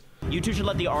excuse. You two should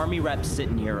let the army reps sit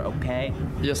in here, okay?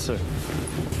 Yes, sir.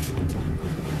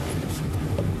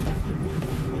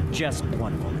 Just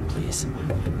one moment, please.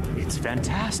 It's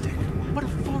fantastic. What a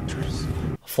fortress.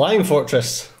 Flying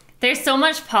fortress. There's so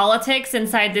much politics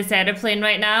inside this airplane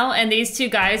right now, and these two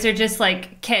guys are just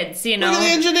like kids, you know? Look at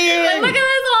the engineering! Like, look at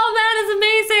this, oh man, it's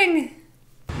amazing!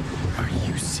 Are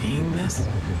you seeing this?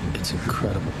 It's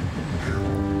incredible.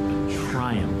 A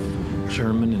triumph of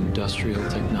German industrial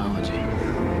technology.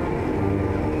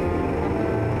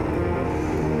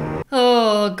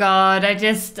 Oh god,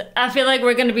 I feel like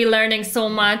we're gonna be learning so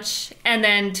much, and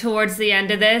then towards the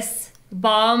end of this,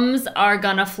 bombs are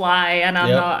gonna fly, and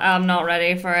I'm not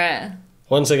ready for it.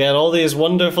 Once again, all these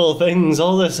wonderful things,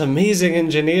 all this amazing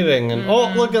engineering, and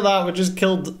oh, look at that, we just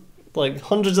killed like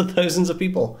hundreds of thousands of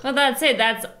people. Well, that's it,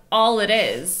 that's all it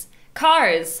is.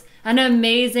 Cars, an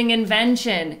amazing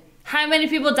invention. How many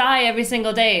people die every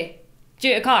single day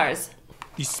due to cars?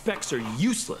 These specs are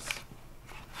useless.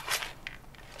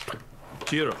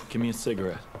 Jiro, give me a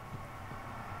cigarette.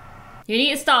 You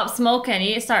need to stop smoking, you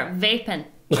need to start vaping.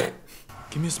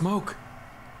 Give me a smoke.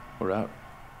 We're out.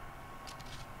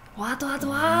 What? Well,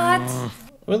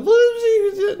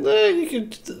 you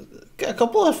could get a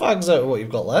couple of fags out of what you've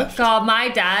got left. God, my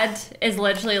dad is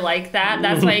literally like that.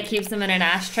 That's why he keeps them in an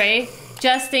ashtray,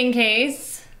 just in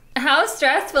case. How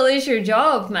stressful is your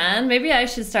job, man? Maybe I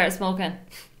should start smoking.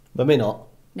 Maybe not.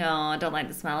 No, I don't like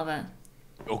the smell of it.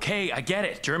 Okay, I get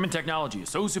it. German technology is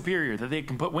so superior that they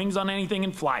can put wings on anything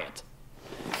and fly it.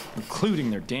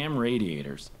 Including their damn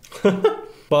radiators. But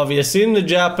have you seen the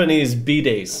Japanese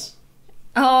bidets?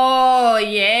 Oh,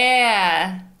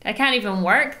 yeah. I can't even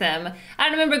work them. I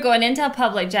remember going into a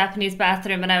public Japanese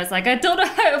bathroom and I was like, I don't know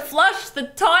how to flush the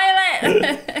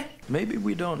toilet. Maybe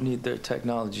we don't need their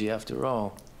technology after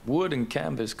all. Wood and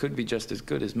canvas could be just as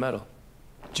good as metal.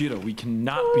 Jiro, we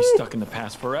cannot be stuck in the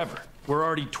past forever. We're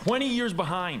already 20 years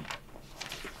behind.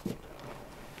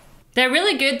 They're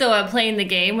really good though at playing the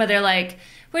game where they're like,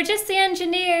 we're just the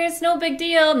engineers, no big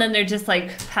deal. And then they're just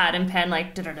like pad and pen,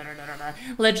 like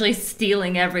literally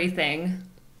stealing everything.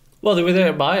 Well, they were there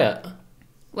to buy it.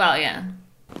 Well, yeah.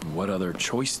 What other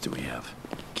choice do we have?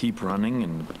 Keep running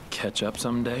and catch up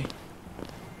someday?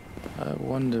 I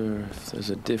wonder if there's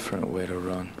a different way to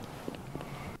run.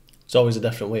 There's always a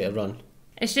different way to run.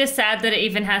 It's just sad that it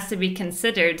even has to be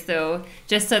considered though,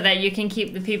 just so that you can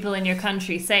keep the people in your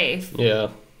country safe. Yeah.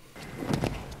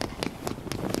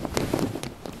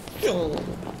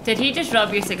 Did he just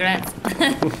rub your cigarettes?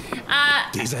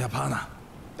 Dieser Japaner.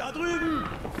 Da drüben!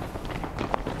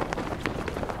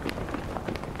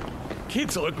 Geh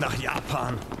zurück nach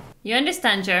Japan. You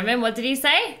understand German? What did he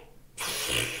say?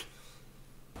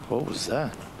 What was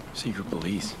that? Secret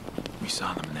police. We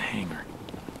saw them in the hangar.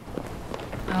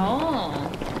 Oh.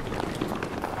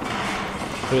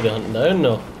 Who are they hunting down?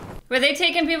 No. Were they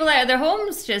taking people out of their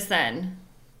homes just then?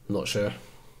 Not sure.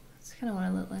 That's kind of what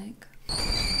it looked like.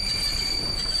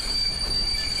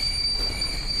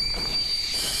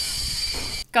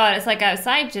 God, it's like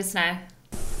outside just now.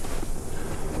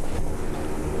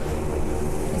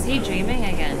 Is he dreaming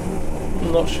again?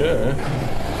 I'm not sure.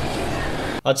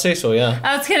 I'd say so, yeah.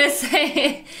 I was gonna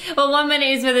say, well, 1 minute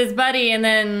he's with his buddy and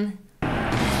then...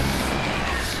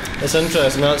 It's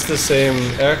interesting, that's the same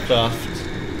aircraft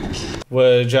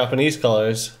with Japanese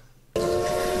colours.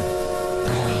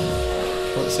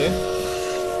 Let's see.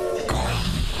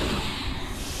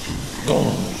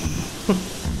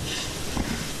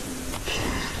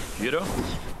 Jiro?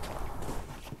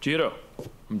 Jiro,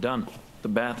 I'm done. The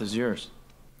bath is yours.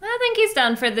 I think he's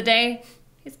done for the day.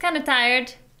 He's kind of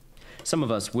tired. Some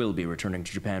of us will be returning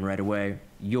to Japan right away.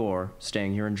 You're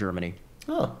staying here in Germany.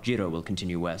 Oh. Jiro will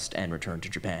continue west and return to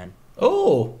Japan.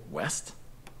 Oh. West?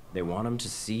 They want him to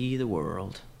see the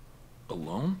world.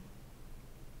 Alone?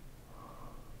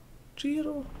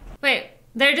 Jiro. Wait,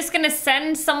 they're just gonna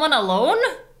send someone alone?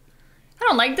 I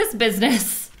don't like this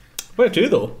business. Where to,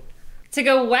 though? To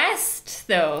go west,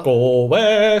 though. Go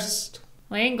west.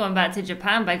 We ain't going back to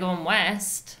Japan by going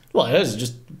west. Well, it is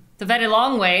just... It's a very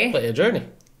long way. Like a journey.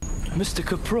 Mr.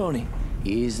 Caproni.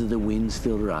 Is the wind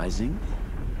still rising?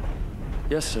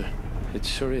 Yes, sir. It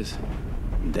sure is.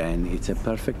 Then it's a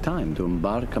perfect time to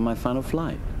embark on my final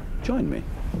flight. Join me.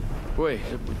 Wait,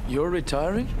 you're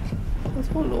retiring? I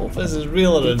don't know if this is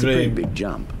real or a It's dream. a pretty big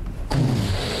jump.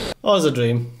 Oh, it's a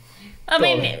dream. I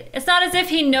mean, it's not as if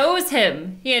he knows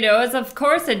him. You know, it's of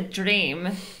course a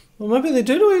dream. Well, maybe they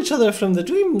do know each other from the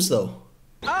dreams, though.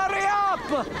 Hurry up!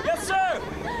 Yes, sir!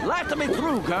 Let me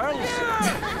through, girls!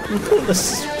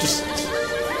 This is just...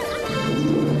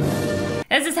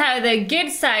 This is how the good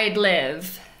side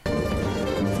live.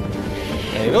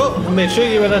 There you go. I made sure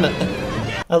you were in it.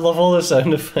 I love all the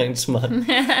sound effects, man.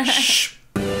 Shh.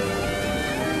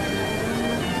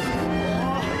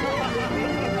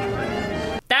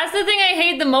 That's the thing I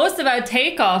hate the most about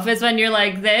takeoff is when you're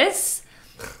like this,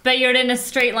 but you're in a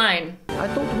straight line. I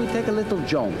thought we'd take a little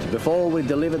jaunt before we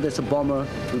deliver this bomber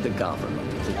to the government.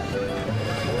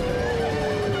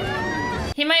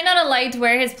 He might not have liked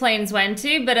where his planes went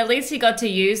to, but at least he got to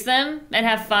use them and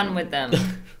have fun with them.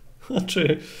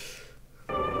 True.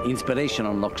 Inspiration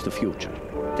unlocks the future.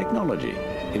 Technology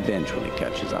eventually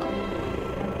catches up.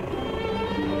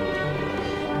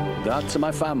 That's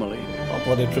my family. Oh,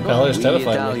 bloody propeller's We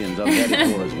terrifying. Italians are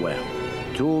very poor as well.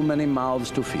 Too many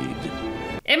mouths to feed.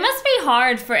 It must be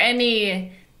hard for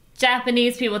any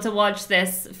Japanese people to watch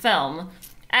this film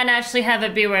and actually have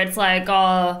it be where it's like,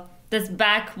 oh, this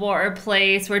backwater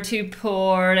place, we're too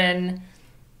poor and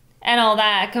all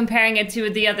that, comparing it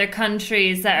to the other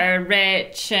countries that are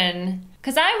rich and...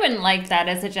 Because I wouldn't like that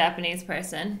as a Japanese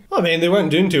person. I mean, they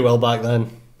weren't doing too well back then.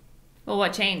 Well,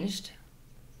 what changed?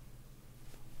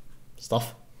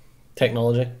 Stuff.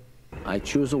 Technology. I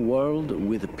choose a world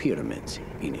with pyramids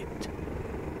in it.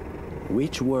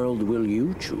 Which world will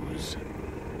you choose?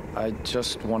 I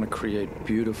just want to create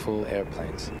beautiful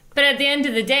airplanes. But at the end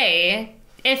of the day,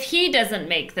 if he doesn't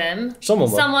make them,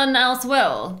 Someone will. someone else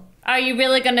will. Are you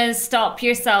really going to stop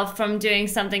yourself from doing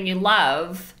something you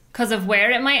love because of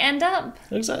where it might end up?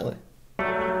 Exactly.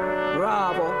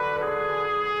 Bravo.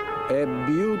 A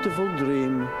beautiful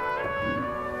dream.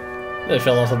 They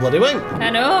fell off a bloody wing. I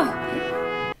know.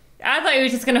 I thought he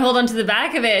was just going to hold onto the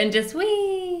back of it and just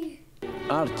whee.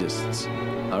 Artists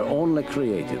are only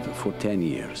creative for 10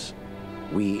 years.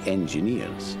 We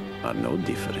engineers are no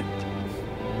different.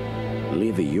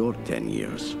 Live your 10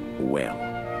 years well,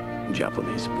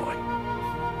 Japanese boy.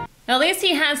 At least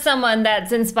he has someone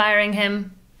that's inspiring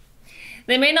him.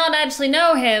 They may not actually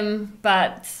know him,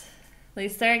 but at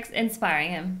least they're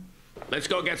inspiring him. Let's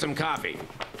go get some coffee.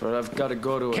 But I've got to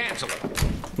go to... Cancel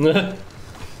it.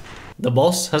 The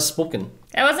boss has spoken.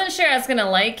 I wasn't sure I was going to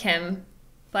like him,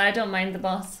 but I don't mind the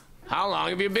boss. How long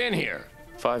have you been here?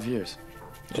 5 years.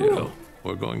 Jiro,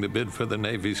 we're going to bid for the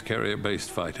Navy's carrier-based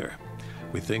fighter.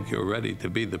 We think you're ready to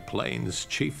be the plane's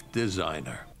chief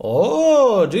designer.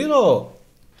 Oh, Jiro.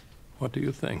 What do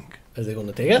you think? Are they going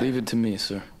to take it? Leave it to me,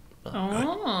 sir.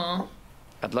 Oh.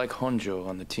 I'd like Honjo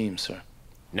on the team, sir.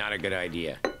 Not a good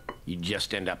idea. You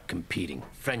just end up competing.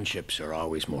 Friendships are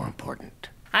always more important.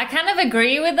 I kind of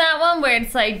agree with that one where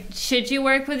it's like, should you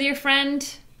work with your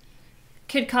friend?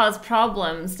 Could cause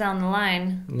problems down the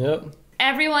line. Yep.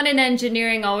 Everyone in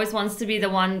engineering always wants to be the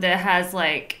one that has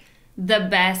like the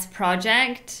best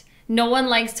project. No one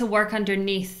likes to work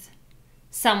underneath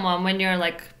someone when you're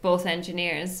like both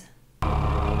engineers.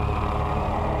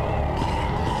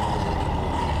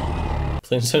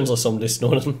 Plane sounds like somebody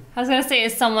snoring. I was gonna say,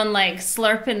 is someone like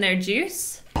slurping their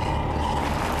juice?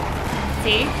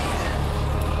 See?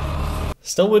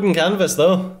 Still wooden canvas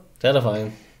though.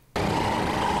 Terrifying.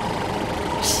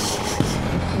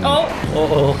 Oh.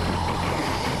 Uh-oh.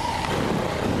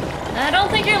 I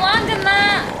don't think you're landing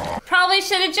that. Probably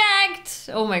should have jacked.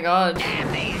 Oh my god.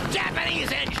 Damn these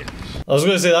Japanese engines! I was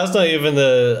going to say, that's not even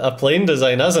a plane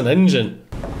design, that's an engine.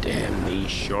 Damn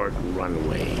these short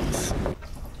runways.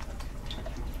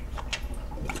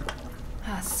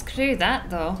 Ah, screw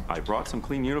that though. I brought some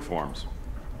clean uniforms.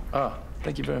 Ah,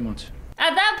 thank you very much.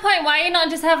 At that point, why are you not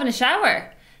just having a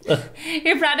shower?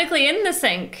 You're practically in the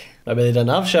sink. Maybe they didn't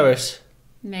have showers.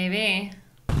 Maybe.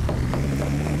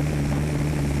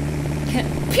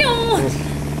 Pew!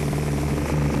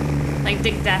 Like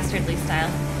Dick Dastardly style.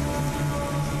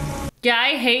 Yeah,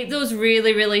 I hate those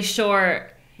really, really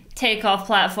short takeoff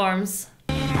platforms.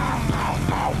 Oh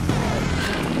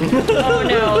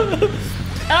no.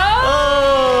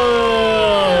 Oh!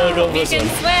 We can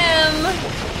swim!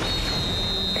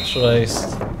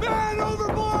 Christ.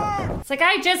 It's like,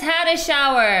 I just had a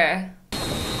shower.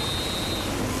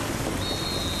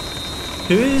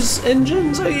 Whose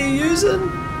engines are you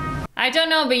using? I don't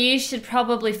know, but you should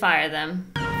probably fire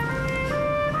them.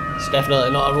 It's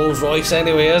definitely not a Rolls Royce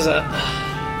anyway, is it?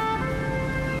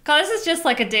 God, this is just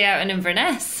like a day out in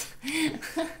Inverness.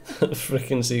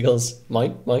 Freaking seagulls.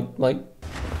 Mike.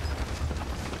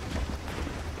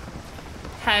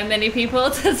 How many people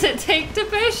does it take to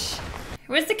push?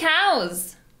 Where's the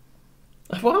cows?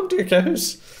 What happened to your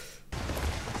cows?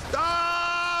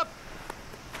 Stop!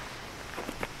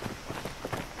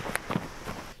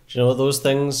 Do you know what those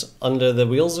things under the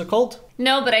wheels are called?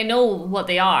 No, but I know what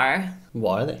they are.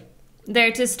 What are they?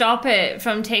 They're to stop it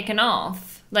from taking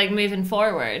off, like moving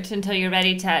forward until you're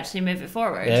ready to actually move it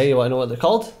forward. Yeah, you want to know what they're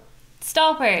called?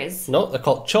 Stoppers. No, they're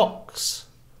called chocks.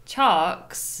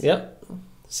 Chocks? Yep.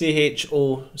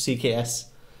 CHOCKS.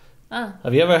 Oh.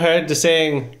 Have you ever heard the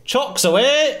saying, chocks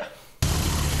away?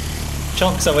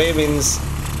 Chocks away means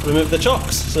remove the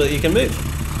chocks so that you can move.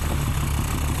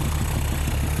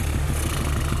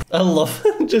 I love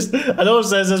just, I know I've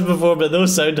said this before, but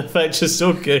those sound effects are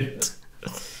so good.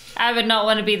 I would not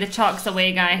want to be the chocks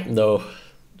away guy. No.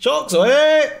 Chocks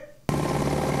away!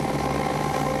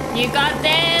 You got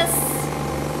this!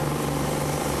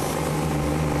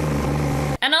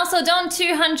 And also, don't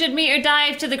 200-meter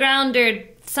dive to the ground or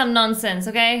some nonsense,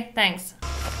 okay? Thanks.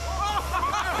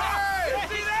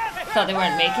 Thought they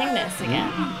weren't making this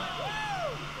again.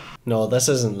 No, this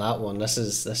isn't that one. This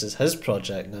is his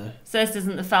project now. So this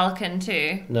isn't the Falcon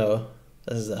 2? No,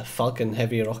 this is the Falcon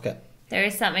Heavy rocket. There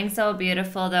is something so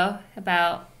beautiful, though,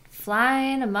 about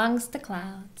flying amongst the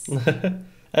clouds.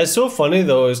 It's so funny,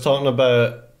 though, is talking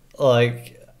about,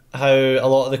 like, how a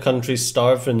lot of the country's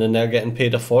starving and they're getting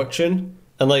paid a fortune.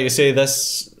 And like you say,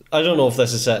 this, I don't know if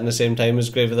this is set in the same time as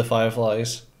Grave of the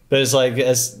Fireflies. But it's like,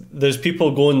 there's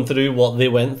people going through what they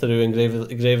went through in Grave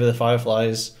of the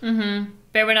Fireflies. Mm-hmm.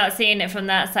 But we're not seeing it from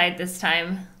that side this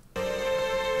time. So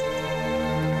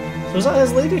is that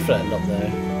his lady friend up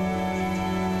there?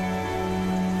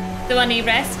 The one he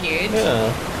rescued?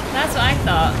 Yeah. That's what I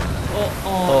thought.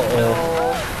 Oh. No.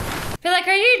 Feel like,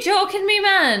 are you joking me,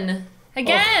 man?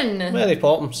 Again? Oh, Mary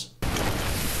Poppins.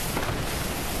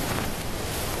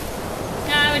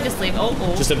 Nah, we just leave.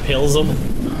 Oh. Just impales him.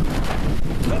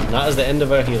 And that is the end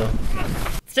of our hero.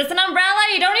 It's just an umbrella.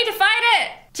 You don't need to fight it.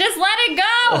 Just let it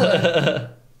go.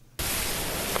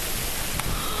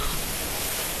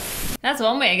 That's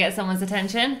one way to get someone's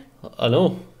attention. I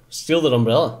know. Steal their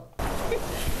umbrella.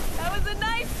 That was a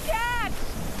nice catch.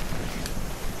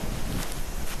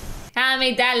 I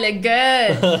made that look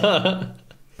good.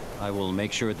 I will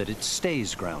make sure that it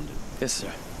stays grounded. Yes,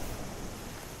 sir.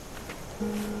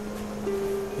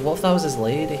 What if that was his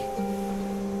lady?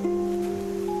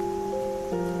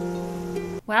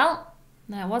 Well,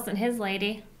 that wasn't his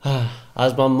lady.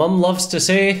 As my mum loves to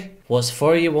say, what's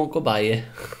for you won't go by you.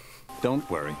 Don't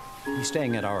worry. He's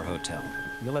staying at our hotel.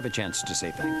 You'll have a chance to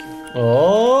say thank you.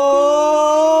 Oh!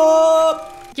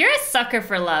 You're a sucker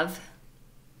for love.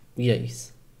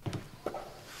 Yes.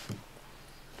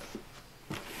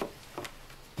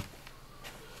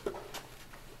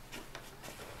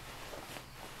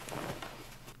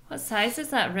 What size is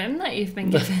that room that you've been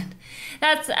given?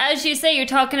 That's, as you say, you're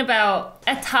talking about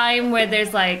a time where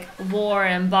there's like war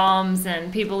and bombs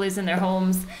and people losing their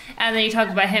homes, and then you talk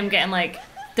about him getting like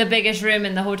the biggest room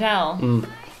in the hotel.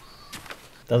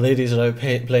 The ladies are out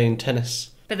playing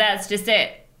tennis. But that's just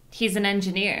it. He's an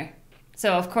engineer,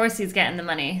 so of course he's getting the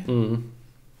money.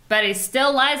 But he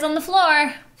still lies on the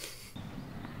floor.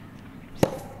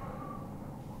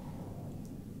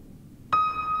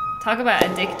 Talk about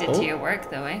addicted to your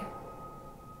work, though, eh?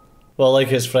 Well, like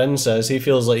his friend says, he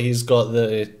feels like he's got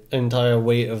the entire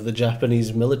weight of the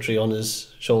Japanese military on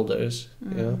his shoulders.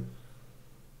 You know?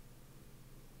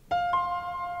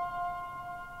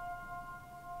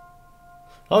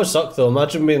 That would suck though.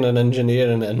 Imagine being an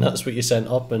engineer in it and that's what you sent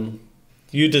up and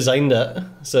you designed it.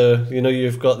 So, you know,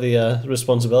 you've got the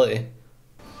responsibility.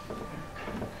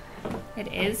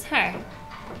 It is her.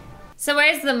 So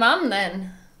where's the mum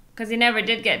then? Because he never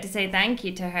did get to say thank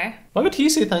you to her. Why would he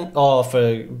say thank? Oh,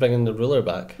 for bringing the ruler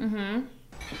back. Mm-hmm.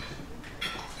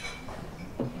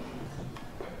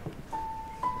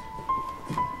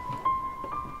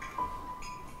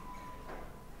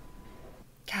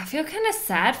 I feel kind of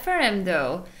sad for him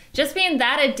though. Just being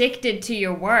that addicted to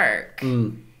your work.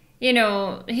 You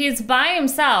know, he's by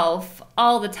himself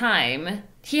all the time.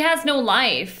 He has no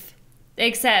life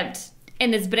except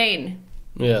in his brain.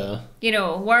 Yeah. You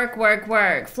know, work, work,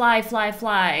 work, fly, fly,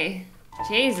 fly.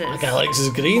 Jesus. That guy likes his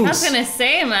greens. I was gonna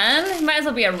say, man, he might as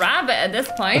well be a rabbit at this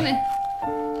point.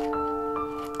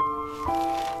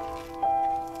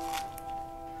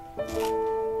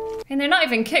 And they're not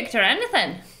even cooked or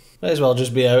anything. Might as well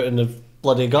just be out in the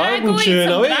bloody garden chewing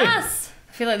away. Grass.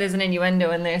 I feel like there's an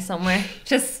innuendo in there somewhere.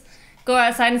 Just go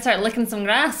outside and start licking some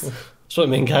grass. That's what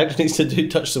the main character needs to do,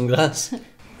 touch some grass.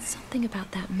 Something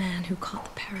about that man who caught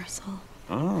the parasol.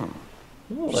 Oh.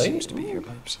 All He right. seems to be here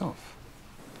by himself.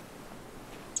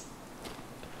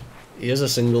 He is a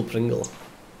single Pringle.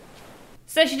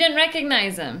 So she didn't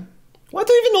recognize him. Well, I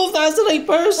don't even know if that's the right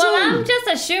person. Well, I'm just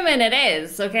assuming it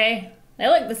is, okay? They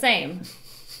look the same.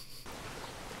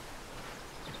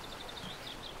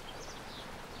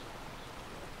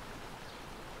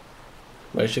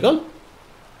 Where's she gone?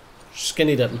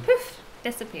 Skinny dipping. Poof,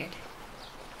 disappeared.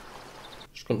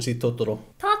 Just going to see Totoro.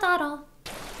 Ta-ta-da.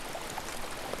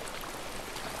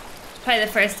 Probably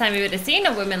the first time we would have seen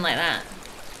a woman like that.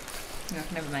 No,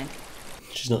 never mind.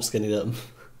 She's not skinny dipping.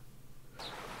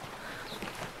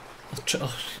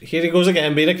 Oh, here he goes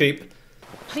again, being a creep.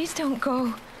 Please don't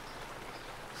go.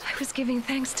 I was giving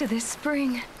thanks to this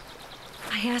spring.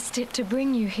 I asked it to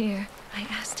bring you here. I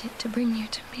asked it to bring you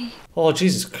to me. Oh,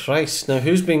 Jesus Christ. Now,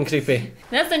 who's being creepy?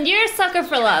 Listen, you're a sucker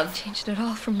for love. Changed it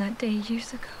all from that day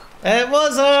years ago. It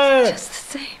was her! Just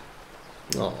the same.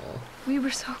 Oh. We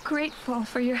were so grateful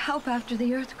for your help after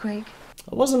the earthquake.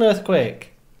 It was an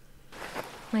earthquake.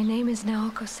 My name is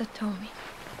Naoko Satomi.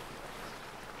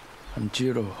 I'm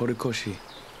Jiro Horikoshi.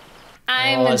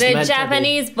 I'm the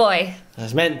Japanese boy.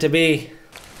 It's meant to be.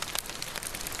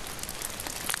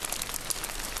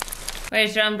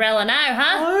 Where's your umbrella now,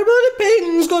 huh? Oh, but the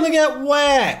painting's gonna get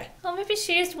wet. Oh, maybe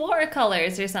she used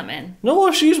watercolors or something. No,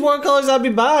 if she used watercolors, that'd be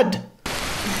bad.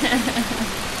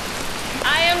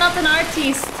 I am not an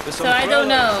artiste, so I don't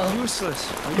know.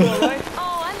 Useless. Are you alright?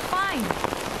 Oh, I'm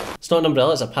fine. It's not an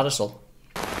umbrella, it's a parasol.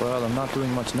 Well, I'm not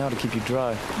doing much now to keep you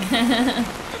dry.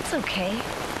 It's okay.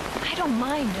 I don't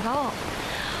mind at all.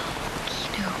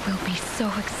 Kino will be so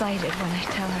excited when I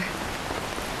tell her.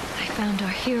 I found our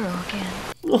hero again.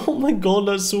 Oh my god,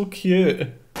 that's so cute.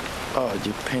 Oh,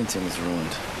 your painting's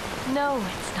ruined. No,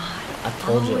 it's not. I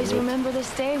told I'll you. always remember this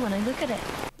day when I look at it.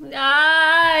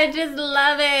 Ah, I just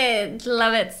love it.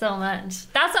 Love it so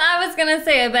much. That's what I was gonna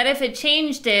say. I bet if it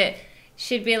changed it,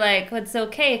 she'd be like, well, it's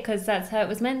okay, because that's how it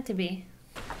was meant to be.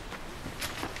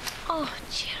 Oh,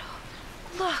 Jiro,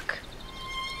 look.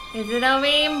 Is it a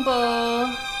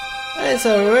rainbow? It's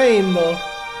a rainbow.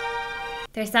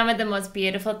 They're some of the most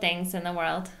beautiful things in the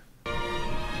world.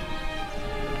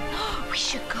 We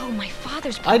should go. My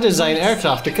father's... I design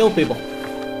aircraft to kill people.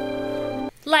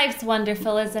 Life's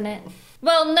wonderful, isn't it?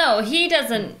 Well, no, he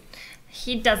doesn't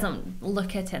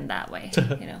look at it that way,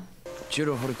 you know.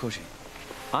 Jiro Horikoshi.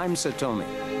 I'm Satomi.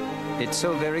 It's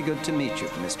so very good to meet you,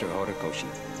 Mr. Horikoshi.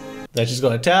 Then she's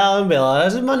gonna tell him, be like,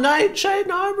 this is my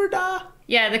nightshade armor da.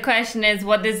 Yeah, the question is,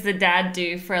 what does the dad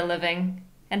do for a living?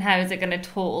 And how is it gonna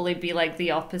totally be like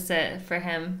the opposite for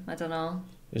him? I don't know.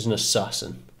 He's an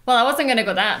assassin. Well, I wasn't gonna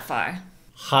go that far.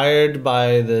 Hired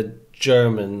by the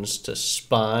Germans to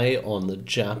spy on the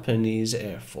Japanese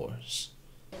Air Force.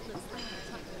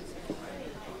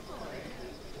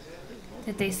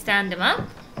 Did they stand him up?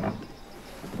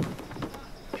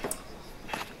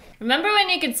 Remember when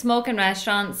you could smoke in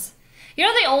restaurants? You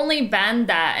know they only banned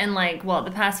that in like, what,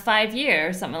 the past 5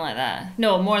 years or something like that?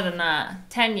 No, more than that.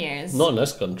 10 years. Not in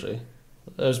this country.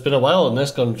 It's been a while in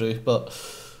this country, but...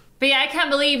 But yeah, I can't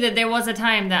believe that there was a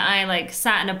time that I like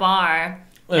sat in a bar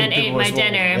and ate my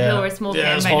dinner and people were smoking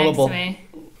right next to me.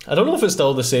 I don't know if it's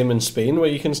still the same in Spain where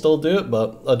you can still do it,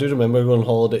 but I do remember going on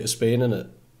holiday to Spain and it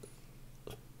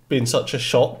being such a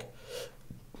shock.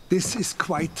 This is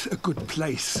quite a good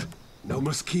place. No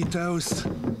mosquitoes,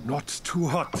 not too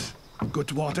hot.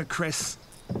 Good water, Chris.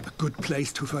 A good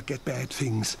place to forget bad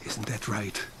things, isn't that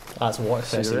right? That's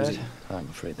water, Cigarette? I'm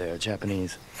afraid they are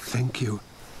Japanese. Thank you.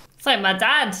 It's like my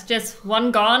dad, just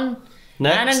one gone,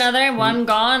 and another, one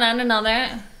gone, and another.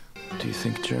 Do you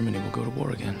think Germany will go to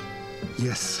war again?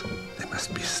 Yes, they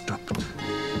must be stopped.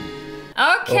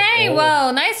 Okay,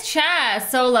 well, nice chat.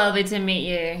 So lovely to meet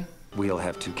you. We'll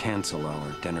have to cancel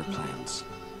our dinner plans.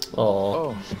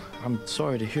 Oh, I'm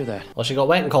sorry to hear that. Well, she got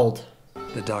wet and cold.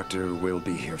 The doctor will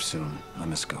be here soon. I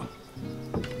must go.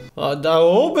 I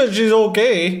hope that she's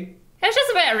okay. It's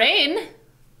just a bit of rain.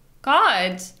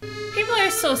 God, people are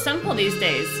so simple these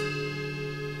days.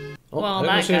 Well,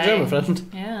 that guy. German friend.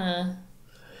 Yeah.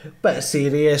 Bit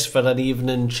serious for an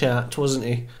evening chat, wasn't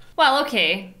he? Well,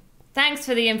 okay. Thanks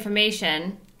for the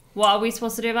information. What are we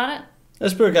supposed to do about it?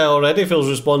 This poor guy already feels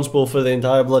responsible for the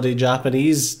entire bloody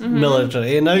Japanese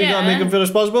military, and now you gotta make him feel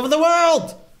responsible for the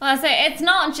world! Well, I say, it's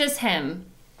not just him.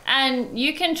 And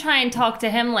you can try and talk to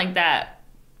him like that,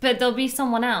 but there'll be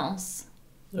someone else.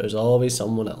 There's always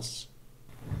someone else.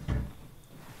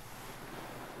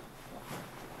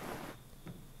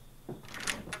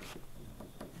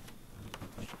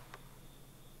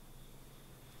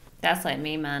 That's like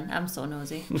me, man. I'm so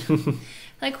nosy.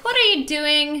 Like, what are you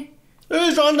doing?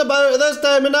 Who's on about at this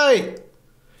time of night?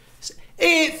 It's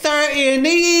 8:30 in the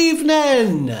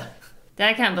evening!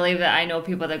 I can't believe that I know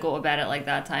people that go to bed at like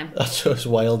that time. That's just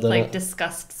wild, isn't Like, it?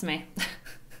 disgusts me.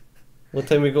 What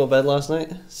time we go to bed last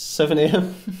night? 7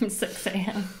 AM? 6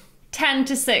 AM. 10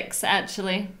 to 6,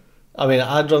 actually. I mean,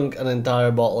 I drank an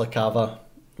entire bottle of cava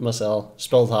myself.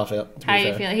 Spilled half of it. How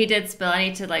you feel? He did spill. I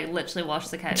need to, like, literally wash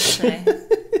the couch today.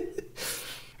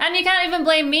 And you can't even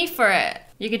blame me for it.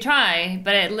 You could try,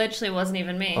 but it literally wasn't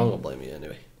even me. I'm gonna blame you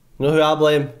anyway. You know who I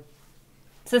blame?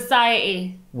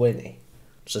 Society. Winnie.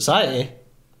 Society?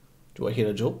 Do you want to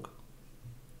hear a joke?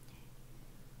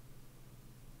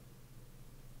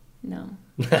 No.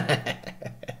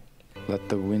 Let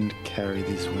the wind carry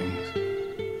these wings.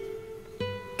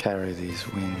 Carry these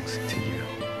wings to you.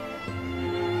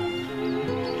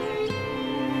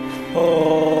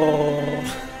 Oh.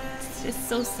 It's just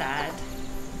so sad.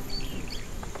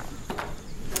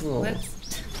 Oh.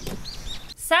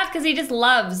 Sad because he just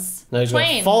loves Now he's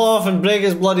planes. gonna fall off and break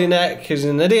his bloody neck because he's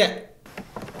an idiot.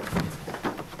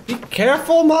 Be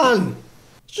careful, man.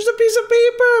 It's just a piece of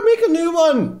paper. Make a new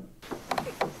one.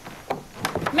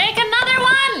 Make another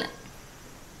one!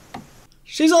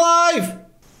 She's alive.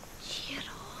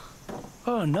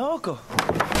 Oh, Noko.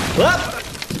 What?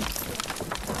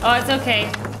 Oh, it's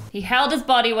okay. He held his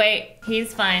body weight.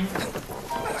 He's fine. Just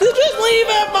leave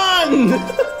it, man.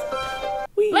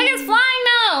 Look, it's flying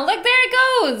now. Look, there it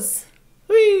goes.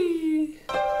 Whee.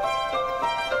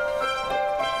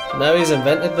 Now he's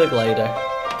invented the glider.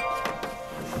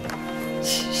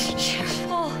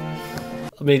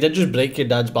 I mean, he did just break your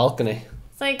dad's balcony.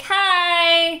 It's like,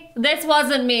 hi. This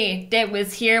wasn't me. It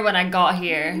was here when I got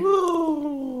here.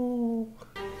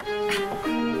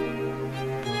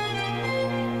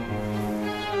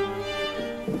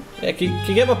 Yeah, can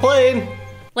you get my plane?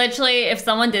 Literally, if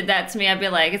someone did that to me, I'd be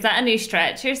like, is that a new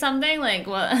stretch or something? Like,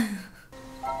 what?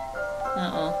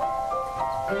 Uh-oh.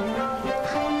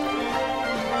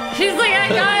 She's like, I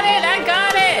got it, I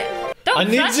got it. Don't I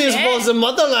need crush this it. for the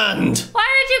motherland. Why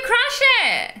would you crush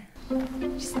it?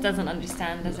 Just doesn't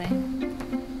understand, does he?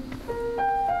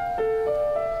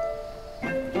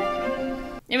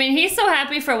 I mean, he's so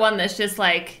happy for one that's just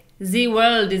like, the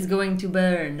world is going to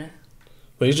burn.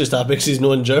 Well, he's just happy because he's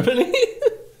not in Germany.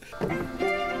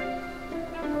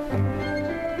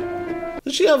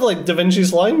 Does she have like Da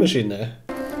Vinci's flying machine there?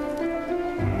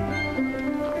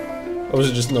 Or was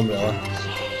it just an umbrella?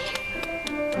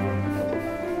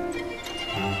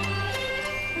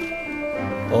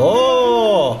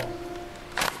 Oh!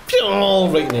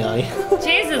 Oh, right in the eye.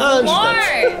 Jesus And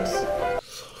Lord!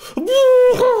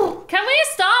 Can we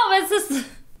stop?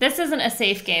 This isn't a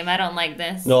safe game. I don't like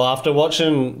this. No, after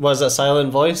watching, was that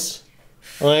Silent Voice?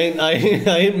 I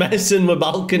ain't messing with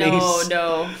balconies.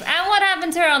 No. And what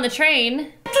happened to her on the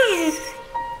train?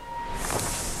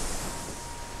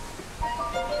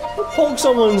 Poke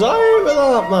someone's eye out with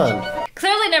that, man.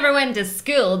 Clearly never went to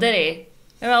school, did he?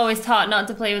 They're always taught not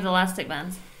to play with elastic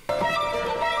bands.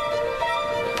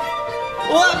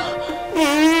 What?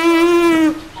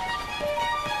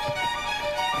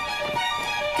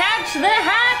 Catch the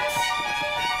hat!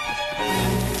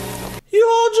 You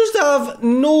all just have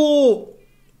no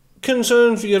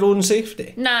concern for your own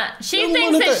safety. Nah, she You're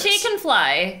thinks that lunatics. she can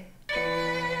fly.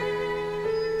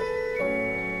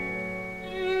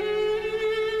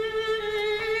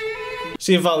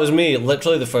 See, if that was me,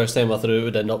 literally the first time I threw it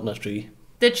would end up in a tree.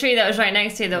 The tree that was right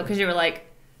next to you though, because you were like...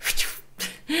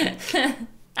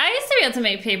 I used to be able to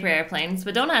make paper airplanes,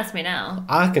 but don't ask me now.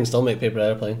 I can still make paper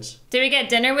airplanes. Do we get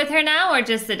dinner with her now, or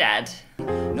just the dad?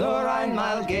 Nur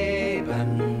einmal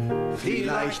geben,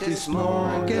 vielleicht ist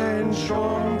morgen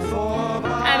schon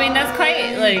vorbei. I mean, that's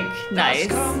quite, like, nice.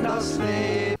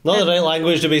 Not the right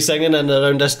language to be singing in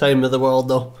around this time of the world,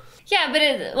 though. Yeah,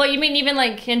 but what you mean even,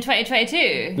 like, in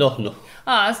 2022? No. Oh,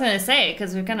 I was going to say,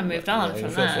 because we've kind of moved on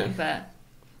from that, but...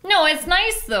 No, it's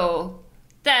nice, though,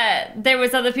 that there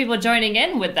was other people joining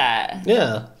in with that.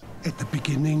 Yeah. At the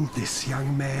beginning, this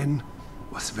young man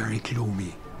was very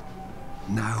gloomy.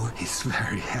 Now he's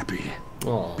very happy.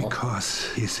 Aww.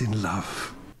 Because he's in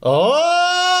love.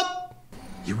 Oh!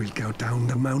 You will go down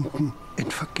the mountain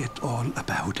and forget all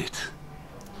about it.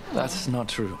 That's not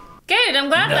true. Good, I'm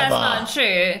glad that's not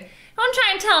true. Don't try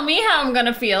and tell me how I'm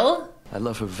gonna feel. I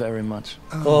love her very much.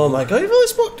 Oh my god, you've only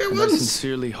spoke to her And once. I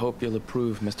sincerely hope you'll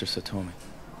approve, Mr. Satomi.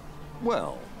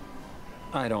 Well,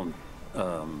 I don't,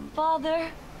 Father,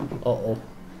 Uh-oh.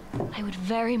 I would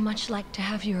very much like to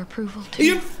have your approval too.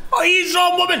 You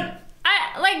some woman!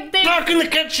 Back in the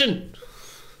kitchen!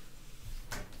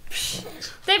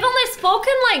 They've only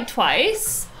spoken like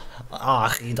twice.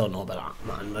 Ah, you don't know about that,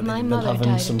 man. Maybe My you've been mother having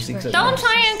died some of secret. Don't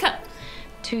try and cut.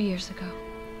 2 years ago.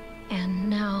 And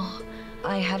now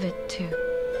I have it too.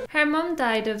 Her mum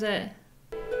died of it.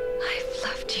 I've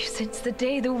loved you since the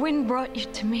day the wind brought you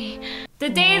to me. The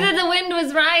day that the wind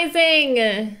was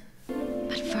rising.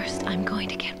 But first, I'm going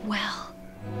to get well.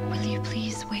 Will you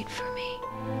please wait for me?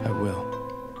 I will.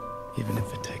 Even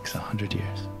if it takes 100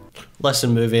 years.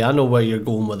 Listen, movie, I know where you're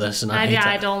going with this, and I hate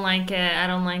I it. don't like it. I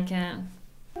don't like it.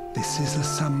 This is a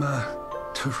summer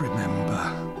to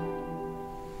remember.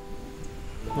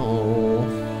 Oh.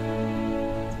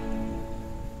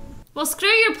 Well, screw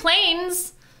your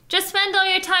planes. Just spend all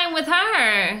your time with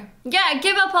her. Yeah,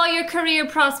 give up all your career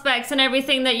prospects and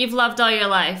everything that you've loved all your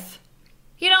life.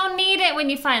 You don't need it when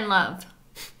you find love.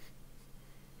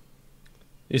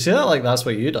 You say that like that's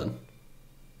what you done.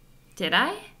 Did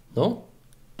I? No?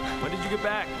 When did you get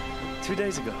back? 2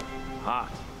 days ago.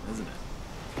 Hot, isn't it?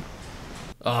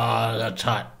 Ah, that's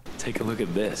hot. Take a look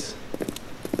at this.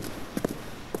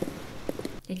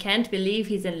 You can't believe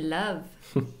he's in love.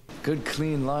 Good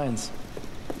clean lines.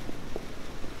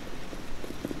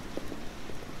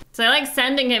 So I like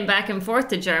sending him back and forth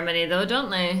to Germany though, don't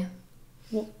they?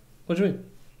 What do you mean?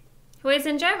 Who is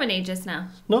in Germany just now?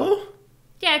 No?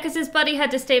 Yeah, because his buddy had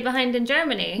to stay behind in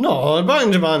Germany. No, they're back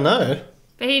in Japan now.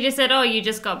 But he just said, oh, you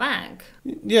just got back.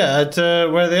 Yeah, at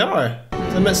where they are.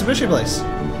 The Mitsubishi place.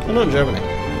 Oh, not in Germany.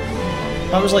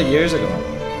 That was like years ago.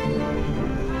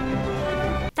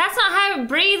 That's not how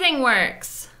breathing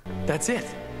works. That's it.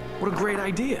 What a great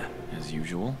idea. As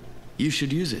usual. You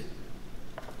should use it.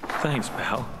 Thanks,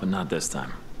 pal, but not this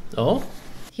time. Oh?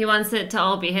 He wants it to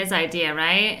all be his idea,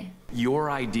 right? Your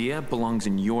idea belongs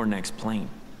in your next plane.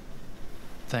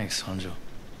 Thanks, Hanjo.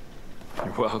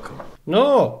 You're welcome.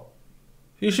 No.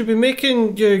 You should be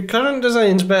making your current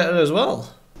designs better as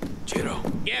well. Jiro,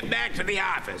 get back to the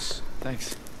office.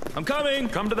 Thanks. I'm coming.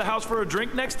 Come to the house for a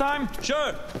drink next time?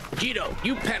 Sure. Jiro,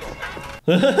 you pedal.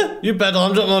 You pedal,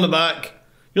 I'm jumping on the back.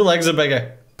 Your legs are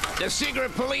bigger. The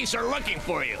secret police are looking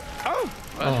for you. Oh.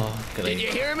 Oh, Did great. you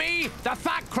hear me? The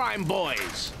thought crime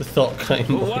boys. The thought crime.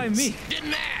 Well, why me?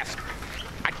 Didn't ask.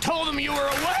 I told them you were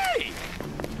away.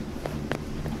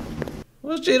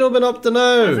 What's Jiro been up to I was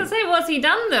now? gonna say, what's he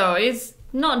done though? He's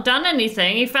not done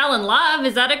anything. He fell in love.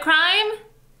 Is that a crime?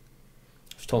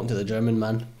 Just talking to the German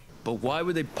man. But why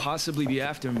would they possibly be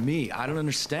after me? I don't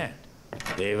understand.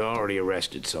 They've already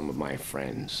arrested some of my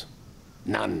friends.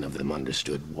 None of them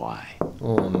understood why.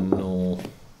 Oh no.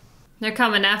 They're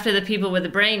coming after the people with the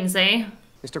brains, eh?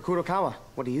 Mr. Kurokawa,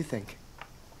 what do you think?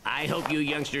 I hope you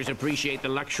youngsters appreciate the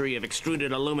luxury of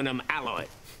extruded aluminum alloy.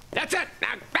 That's it.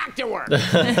 Now back to work.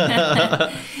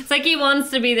 It's like he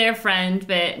wants to be their friend,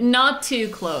 but not too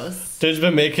close. Dude's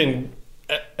been making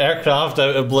aircraft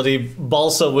out of bloody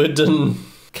balsa wood and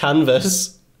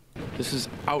canvas. This is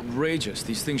outrageous.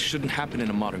 These things shouldn't happen in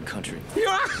a modern country.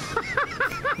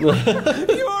 You're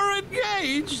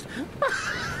engaged.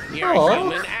 You're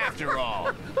human after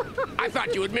all. I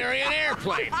thought you would marry an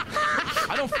airplane.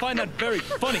 I don't find that very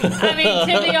funny. I mean,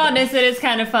 to be honest, it is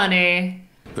kind of funny.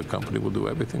 The company will do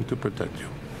everything to protect you.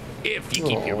 If you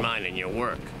keep your mind in your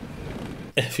work.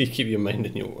 If you keep your mind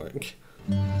in your work.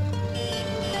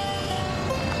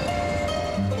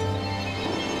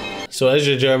 So as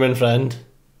your German friend.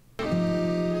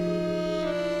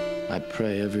 I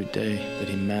pray every day that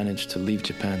he managed to leave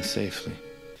Japan safely.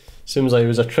 Seems like he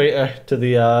was a traitor to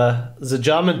the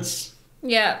Germans.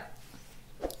 Yeah.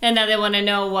 And now they want to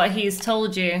know what he's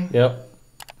told you. Yep.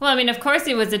 Well, I mean, of course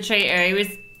he was a traitor. He was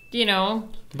you know...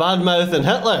 Badmouthing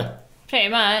Hitler. Pretty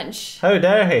much. How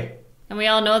dare he? And we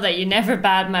all know that you never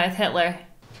badmouth Hitler.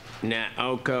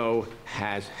 Naoko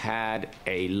has had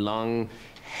a lung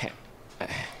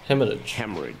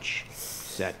hemorrhage.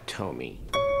 Satomi.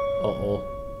 Uh-oh.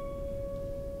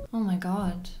 Oh my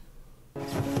god.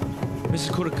 Mrs.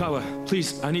 Kurokawa,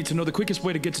 please, I need to know the quickest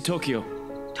way to get to Tokyo.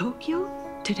 Tokyo?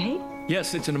 Today?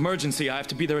 Yes, it's an emergency. I have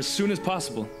to be there as soon as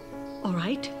possible. All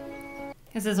right.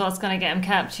 This is what's gonna get him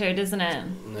captured, isn't it?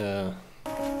 Yeah.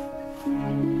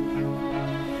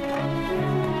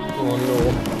 Oh no.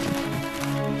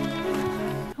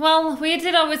 Well, we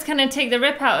did always kind of take the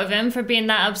rip out of him for being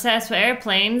that obsessed with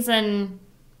airplanes, and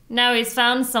now he's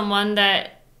found someone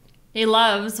that he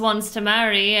loves, wants to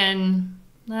marry, and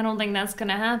I don't think that's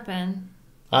gonna happen.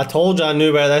 I told you I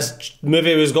knew where this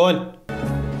movie was going.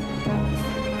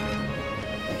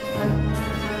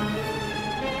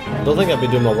 I don't think I'd be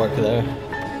doing my work there.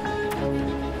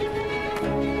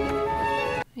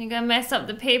 You're gonna mess up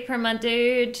the paper, my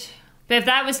dude. But if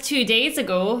that was 2 days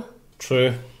ago...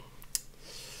 True.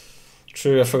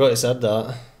 True, I forgot you said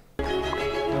that.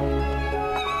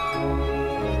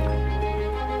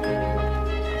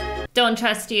 Don't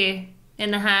trust you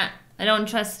in the hat. I don't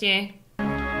trust you.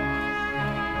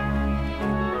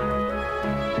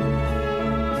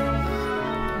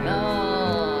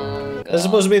 No. This is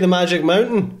supposed to be the Magic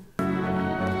Mountain.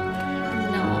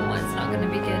 No, it's not going to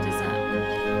be good, is it?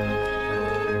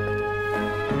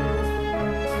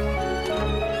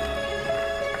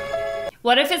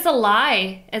 What if it's a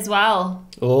lie as well?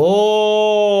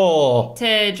 Oh.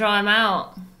 To draw him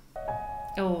out.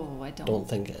 Oh, I don't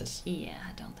think it is. Yeah,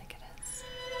 I don't think it is.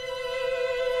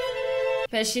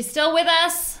 But she's still with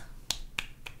us.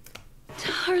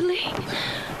 Darling.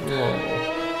 Oh.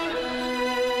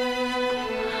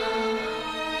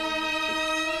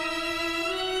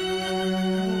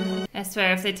 I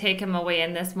swear if they take him away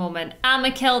in this moment,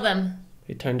 I'ma kill them.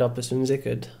 He turned up as soon as he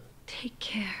could. Take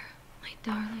care, my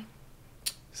darling.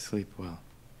 Sleep well.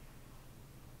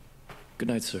 Good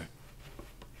night, sir.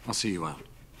 I'll see you out.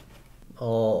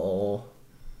 Oh.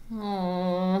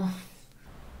 Oh.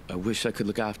 I wish I could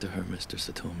look after her, Mr.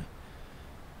 Satomi.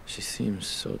 She seems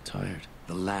so tired.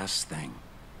 The last thing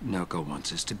Naoko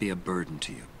wants is to be a burden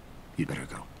to you. You'd better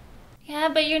go. Yeah,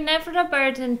 but you're never a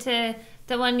burden to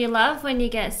the one you love when you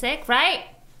get sick, right?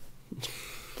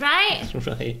 Right?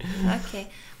 Right. Okay.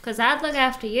 Because I'd look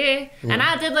after you. Yeah. And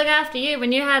I did look after you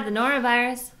when you had the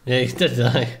norovirus. Yeah, you did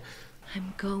die.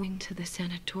 I'm going to the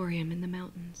sanatorium in the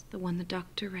mountains, the one the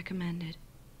doctor recommended.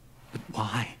 But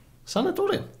why?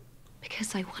 Sanatorium?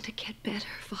 Because I want to get better,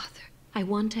 Father. I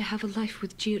want to have a life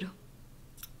with Jiro.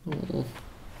 Oh.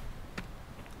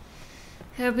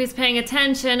 I hope he's paying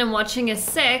attention and watching his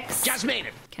 6. Just made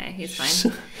it. Okay, he's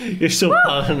fine. You're so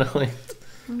paranoid.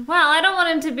 Well, I don't want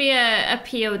him to be a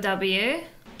POW.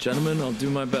 Gentlemen, I'll do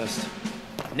my best.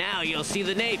 Now you'll see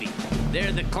the Navy.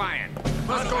 They're the client.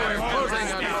 Rabble,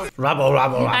 rabble,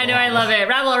 rabble. I know, I love it.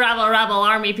 Rabble, rabble, rabble,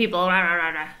 army people. Rah, rah, rah,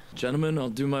 rah. Gentlemen, I'll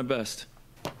do my best.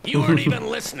 You weren't even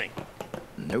listening.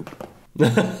 Nope.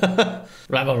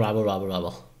 Rabble, rabble, rabble,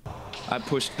 rabble. I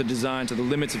pushed the design to the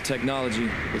limits of technology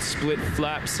with split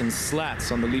flaps and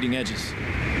slats on the leading edges.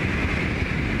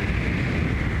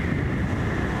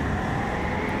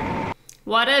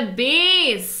 What a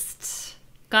beast!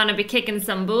 Gonna be kicking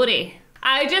some booty.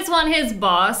 I just want his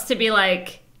boss to be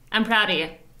like, I'm proud of you.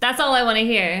 That's all I want to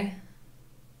hear.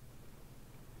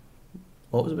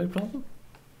 What was the big problem?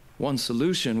 One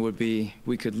solution would be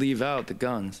we could leave out the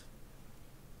guns.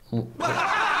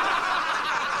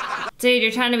 Dude,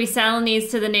 you're trying to be selling these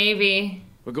to the Navy.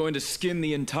 We're going to skin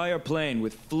the entire plane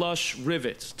with flush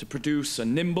rivets to produce a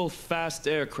nimble, fast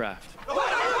aircraft.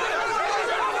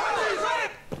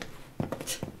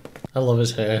 I love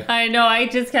his hair. I know, I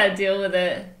just can't deal with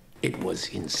it. It was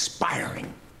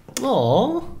inspiring.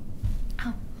 Aww.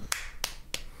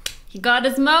 He got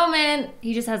his moment.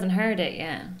 He just hasn't heard it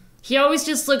yet. He always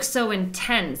just looks so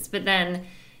intense, but then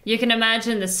you can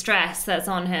imagine the stress that's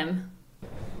on him.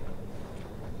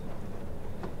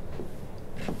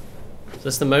 Is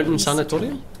this the mountain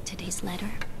sanatorium? Today's letter.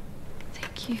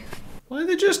 Thank you. Why are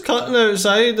they just cutting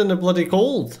outside in the bloody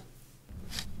cold?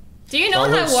 Do you know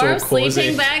how warm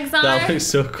sleeping bags are? That looks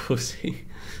so cozy.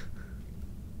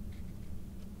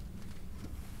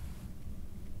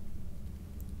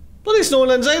 Bloody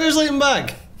snowing inside her sleeping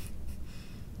bag.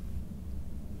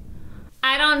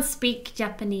 I don't speak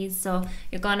Japanese, so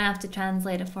you're gonna have to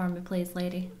translate it for me, please,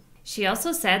 lady. She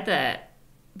also said that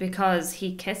because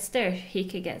he kissed her, he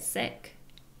could get sick.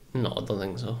 No, I don't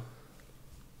think so.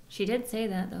 She did say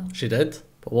that, though. She did?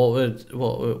 But what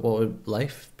would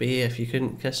life be if you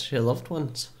couldn't kiss your loved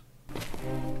ones?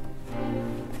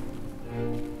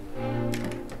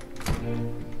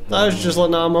 I was just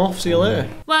letting I'm off. See you later.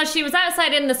 Well, she was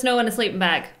outside in the snow in a sleeping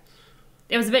bag.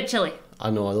 It was a bit chilly. I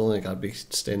know, I don't think I'd be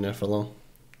staying there for long.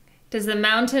 Does the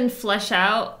mountain flush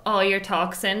out all your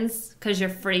toxins because you're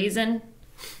freezing?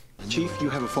 Chief, you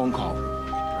have a phone call.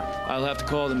 I'll have to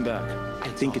call them back. I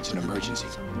think it's an emergency.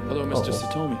 Hello, Mr.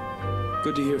 Satomi.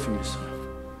 Good to hear from you, sir.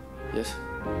 Yes?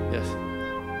 Yes.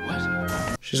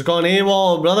 What? She's gone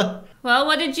AWOL, brother. Well,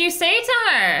 what did you say to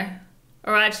her?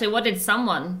 Or actually, what did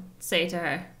someone say to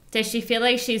her? Does she feel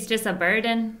like she's just a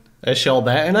burden? Is she all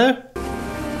better now?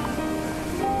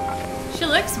 She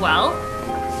looks well.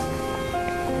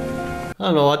 I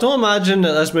don't know, I don't imagine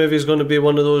that this movie is going to be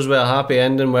one of those with a happy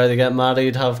ending where they get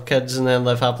married, have kids, and then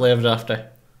live happily ever after.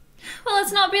 Well,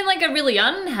 it's not been like a really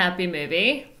unhappy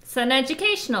movie. It's an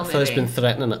educational movie. I thought it's been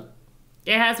threatening it.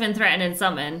 It has been threatening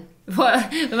something.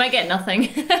 What? We might get nothing.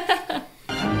 Get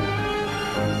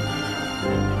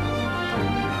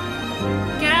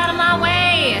out of my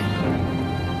way!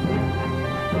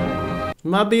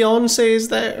 My Beyonce's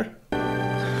there.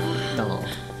 No.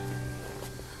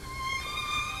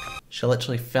 She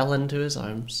literally fell into his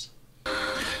arms.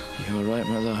 You alright,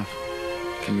 my love?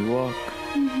 Can you walk?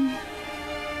 Mm-hmm.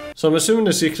 So I'm assuming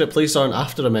the secret police aren't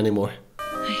after him anymore.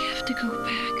 I have to go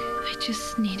back. I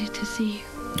just needed to see you.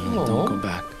 No, don't go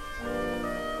back.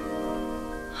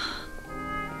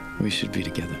 We should be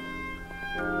together.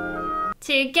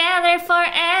 Together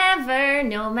forever,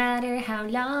 no matter how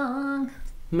long.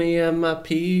 Me and my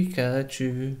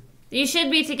Pikachu. You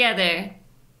should be together.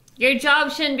 Your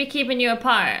job shouldn't be keeping you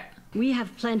apart. We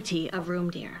have plenty of room,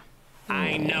 dear.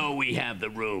 I know we have the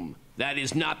room. That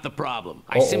is not the problem.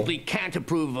 I simply can't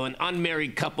approve of an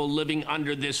unmarried couple living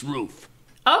under this roof.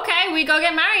 Okay, we go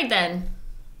get married then.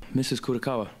 Mrs.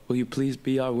 Kurakawa, will you please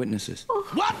be our witnesses?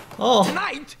 What? Oh.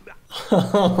 Tonight?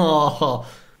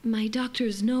 My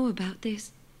doctors know about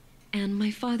this, and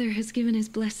my father has given his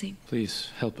blessing. Please,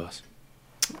 help us.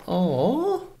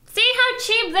 Oh. See how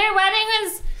cheap their wedding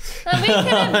was?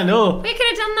 I know. We could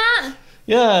have done that.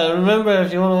 Yeah, remember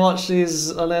if you want to watch these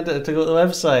unedited to go to the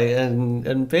website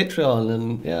and Patreon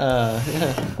and yeah.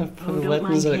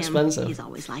 Weddings are expensive. He's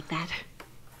always like that.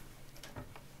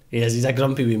 Yes, he's a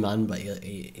grumpy wee man, but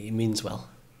he means well.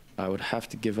 I would have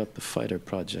to give up the fighter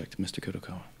project, Mr.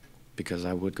 Kurokawa, because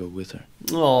I would go with her.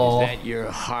 Oh. Is that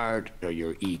your heart or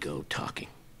your ego talking?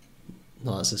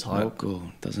 No, that's his heart.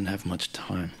 Oko doesn't have much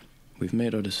time. We've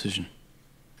made our decision.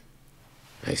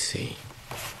 I see.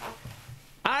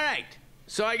 All right.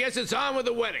 So I guess it's on with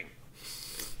the wedding.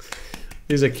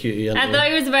 He's a cutie. I thought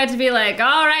he was about to be like,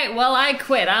 all right, well, I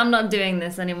quit. I'm not doing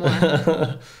this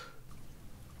anymore.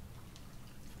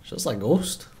 Just like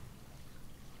Ghost.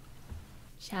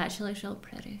 She actually looks so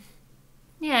pretty.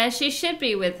 Yeah, she should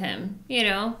be with him. You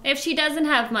know, if she doesn't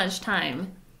have much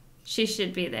time, she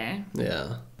should be there.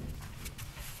 Yeah.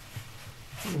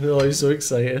 Oh, he's so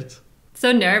excited.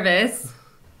 So nervous.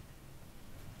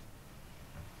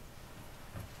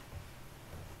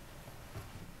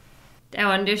 I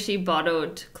wonder if she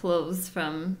borrowed clothes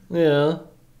from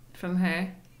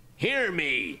her. Hear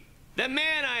me. The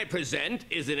man I present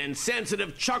is an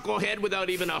insensitive chucklehead without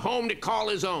even a home to call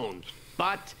his own.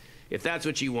 But if that's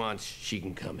what she wants, she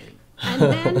can come in. And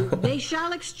then they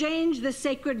shall exchange the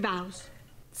sacred vows.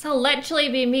 So literally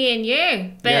be me and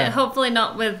you, but hopefully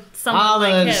not with someone I'm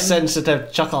like an him.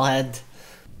 insensitive chucklehead.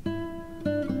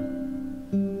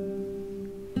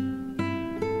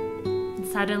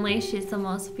 Suddenly, she's the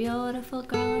most beautiful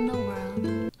girl in the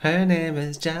world. Her name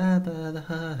is Jabba the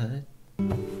Hutt.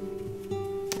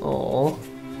 Oh,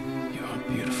 you're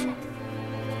beautiful.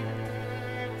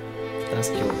 That's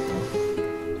cute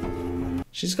though.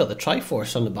 She's got the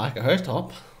Triforce on the back of her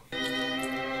top.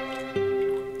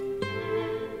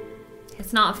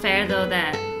 It's not fair though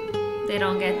that they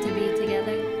don't get to be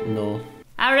together. No.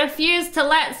 I refuse to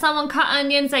let someone cut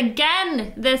onions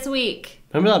again this week.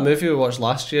 Remember that movie we watched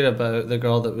last year about the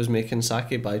girl that was making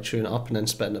sake by chewing it up and then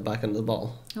spitting it back into the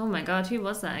bottle? Oh my god, who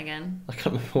was that again? I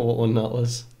can't remember what one that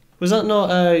was. Was that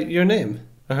not your name?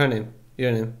 Or her name?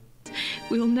 Your name?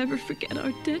 We'll never forget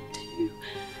our debt to you.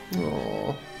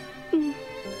 Aww.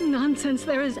 Nonsense,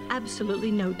 there is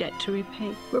absolutely no debt to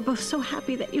repay. We're both so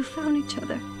happy that you found each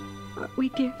other. Aren't we,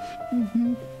 dear?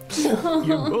 Mm-hmm.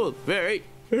 You're both very,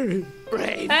 very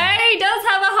brave. Hey, he does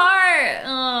have a heart.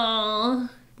 Oh,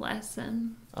 bless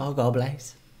him. Oh, God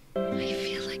bless. I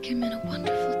feel like I'm in a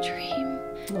wonderful dream.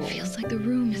 It feels like the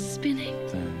room is spinning.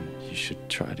 Then you should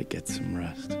try to get some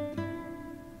rest.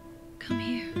 Come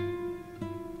here.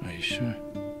 Are you sure?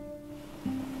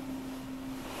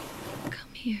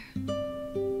 Come here.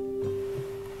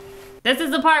 This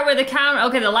is the part where the camera...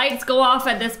 Okay, the lights go off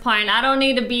at this point. I don't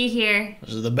need to be here.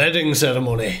 This is the bedding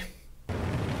ceremony.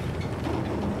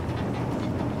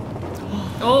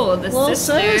 Oh, the Little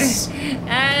sister. sis.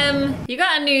 You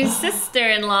got a new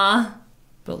sister-in-law.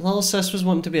 But little sis was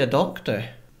wanting to be a doctor.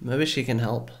 Maybe she can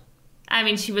help. I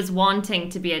mean, she was wanting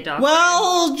to be a doctor.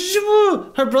 Well,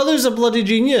 her brother's a bloody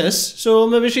genius, so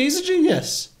maybe she's a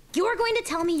genius. You're going to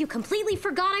tell me you completely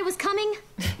forgot I was coming?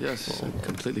 Yes, I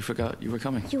completely forgot you were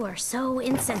coming. You are so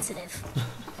insensitive.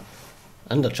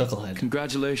 And a chucklehead.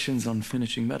 Congratulations on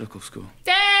finishing medical school.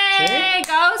 Yay!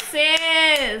 Go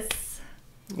sis!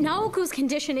 Naoko's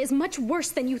condition is much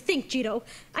worse than you think, Jiro.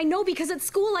 I know because at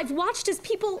school I've watched as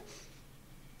people...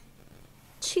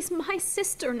 She's my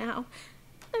sister now.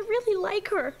 I really like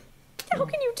her. How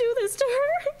can you do this to her?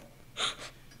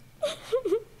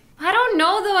 I don't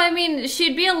know though. I mean,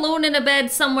 she'd be alone in a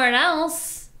bed somewhere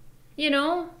else. You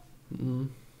know?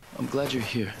 I'm glad you're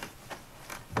here.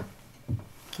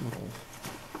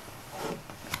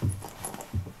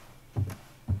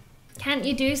 Can't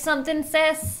you do something,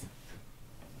 sis?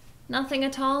 Nothing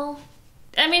at all?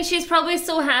 I mean, she's probably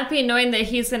so happy knowing that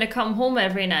he's gonna come home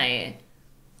every night.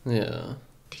 Yeah.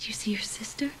 Did you see your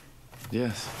sister?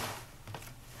 Yes.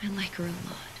 I like her a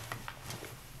lot.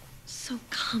 So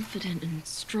confident and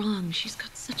strong. She's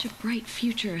got such a bright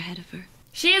future ahead of her.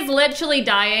 She is literally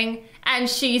dying, and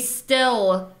she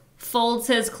still folds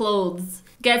his clothes.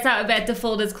 Gets out of bed to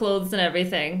fold his clothes and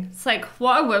everything. It's like,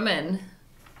 what a woman.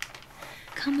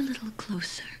 Come a little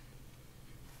closer.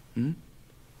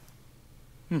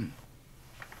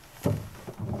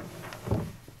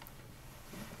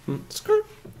 Skirt.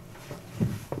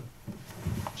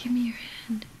 Give me your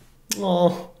hand.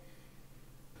 Oh.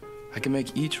 I can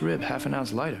make each rib half an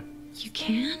ounce lighter. You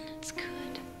can? It's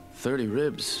good. 30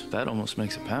 ribs, that almost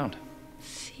makes a pound.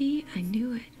 See, I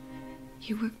knew it.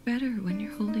 You work better when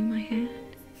you're holding my hand.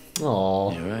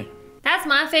 Oh. You're right. That's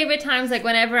my favorite times, like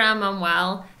whenever I'm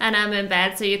unwell and I'm in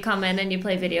bed, so you come in and you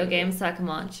play video games so I can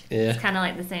watch. Yeah. It's kind of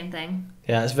like the same thing.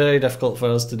 Yeah, it's very difficult for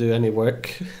us to do any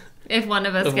work. If one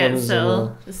of us If gets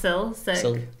one sick.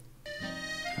 So,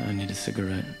 I need a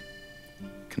cigarette.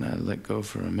 Can I let go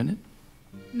for a minute?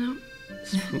 No,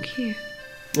 smoke here.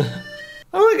 I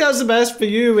think that's the best for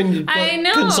you when you've I got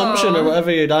know. consumption or whatever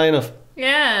you're dying of.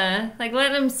 Yeah, like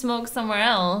let him smoke somewhere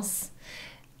else.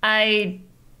 I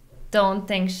don't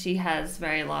think she has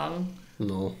very long.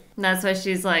 No. That's why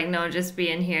she's like, no, just be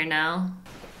in here now.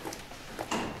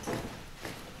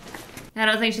 I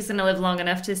don't think she's gonna live long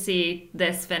enough to see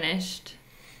this finished.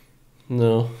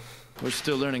 No. We're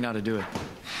still learning how to do it.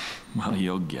 Well,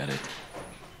 you'll get it.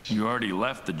 You already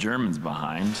left the Germans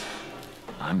behind.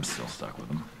 I'm still stuck with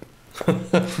them.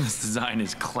 This design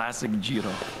is classic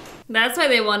Jiro. That's why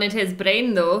they wanted his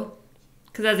brain though.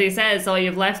 Because as he says, oh,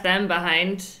 you've left them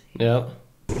behind. Yeah.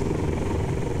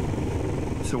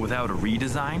 So without a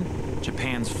redesign,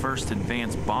 Japan's first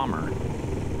advanced bomber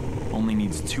only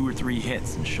needs 2 or 3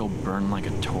 hits and she'll burn like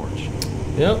a torch.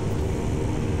 Yep.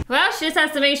 Well, she just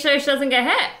has to make sure she doesn't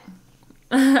get hit.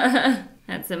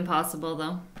 That's impossible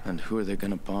though. And who are they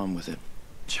gonna bomb with it?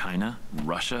 China,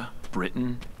 Russia,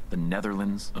 Britain, the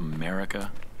Netherlands,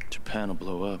 America. Japan will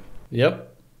blow up.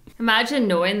 Yep. Imagine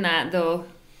knowing that though.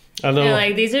 I know. You're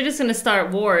like, these are just gonna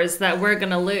start wars that we're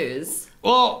gonna lose.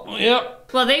 Oh,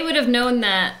 yep. Well, they would have known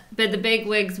that, but the big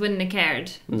wigs wouldn't have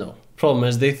cared. No. Problem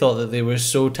is, they thought that they were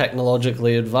so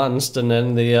technologically advanced, and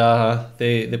then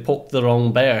they poked the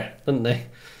wrong bear, didn't they?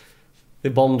 They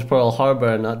bombed Pearl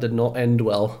Harbor, and that did not end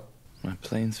well. My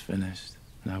plane's finished.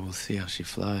 Now we'll see how she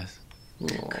flies.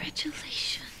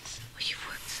 Congratulations. Well, you've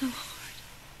worked so hard.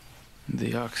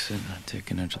 The oxen are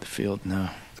taking her to the field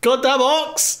now. Goddamn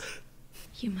ox!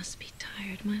 You must be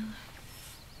tired, my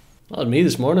love. That was me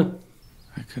this morning.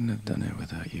 I couldn't have done it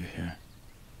without you here.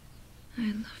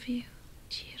 I love you,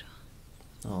 Jiro.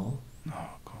 Oh. No,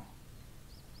 go.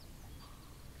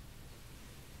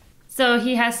 So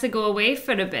he has to go away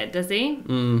for a bit, does he?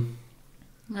 Mm.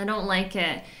 I don't like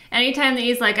it. Anytime that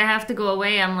he's like, I have to go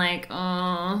away, I'm like, oh.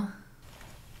 I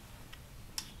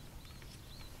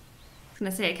was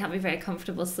gonna say I can't be very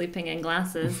comfortable sleeping in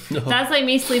glasses. No. That's like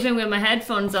me sleeping with my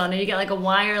headphones on and you get like a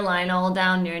wire line all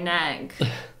down your neck.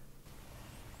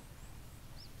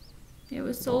 It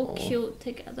was so cute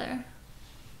together.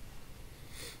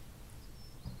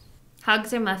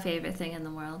 Hugs are my favorite thing in the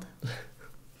world.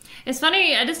 It's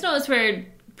funny, I just noticed we're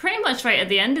pretty much right at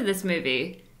the end of this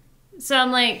movie. So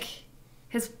I'm like,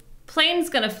 his plane's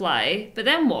gonna fly, but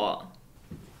then what?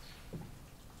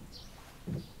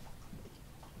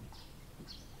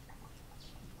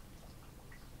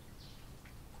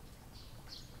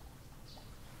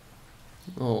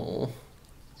 Oh.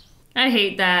 I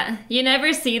hate that. You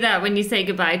never see that when you say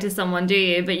goodbye to someone, do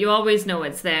you? But you always know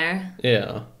it's there.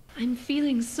 Yeah. I'm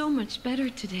feeling so much better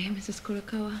today, Mrs.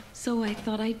 Kurokawa. So I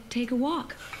thought I'd take a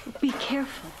walk. Be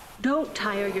careful. Don't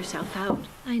tire yourself out.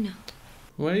 I know.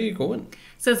 Where are you going?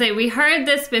 So say we heard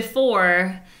this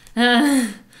before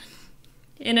in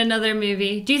another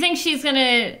movie. Do you think she's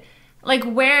gonna, like,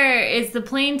 where is the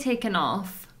plane taken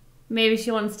off? Maybe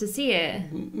she wants to see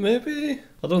it. Maybe.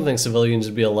 I don't think civilians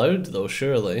would be allowed though,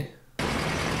 surely.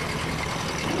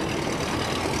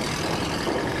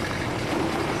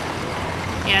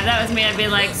 Yeah, that was me. I'd be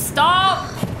like, stop!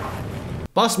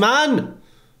 Boss man!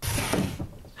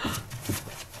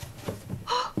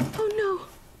 Oh no,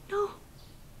 no.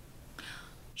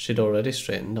 She'd already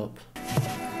straightened up.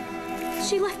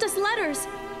 She left us letters.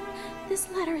 This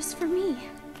letter is for me.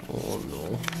 Oh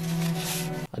no.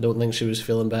 I don't think she was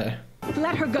feeling better.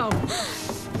 Let her go.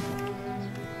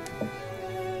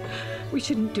 We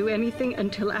shouldn't do anything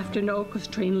until after Naoko's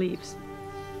train leaves.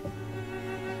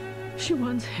 She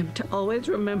wants him to always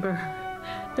remember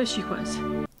her as she was.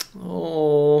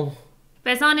 Oh.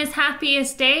 But it's on his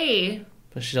happiest day.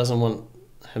 But she doesn't want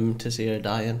him to see her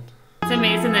dying. It's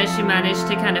amazing that she managed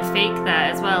to kind of fake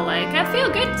that as well. Like, I feel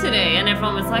good today. And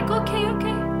everyone was like, okay,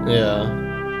 okay. Yeah.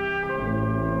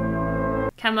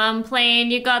 Come on, plane,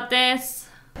 you got this.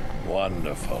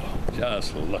 Wonderful.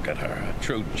 Just look at her. A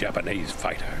true Japanese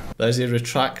fighter. There's he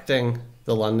retracting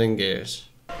the landing gears.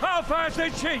 How fast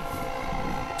is she?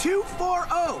 240.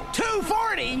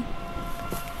 240?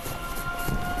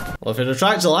 Well, if it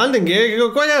retracts the landing gear, you go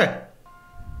quicker.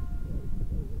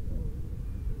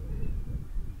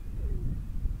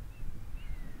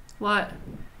 What?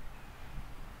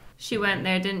 She went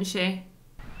there, didn't she?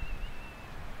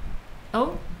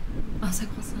 Oh? I was like,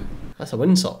 what's that? That's a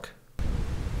windsock.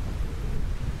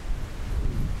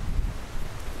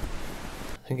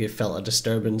 I think he felt a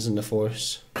disturbance in the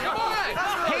force.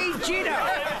 Hey, Jiro!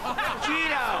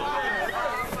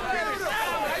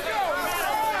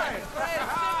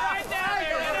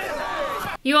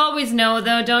 You always know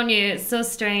though, don't you? It's so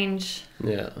strange.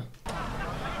 Yeah.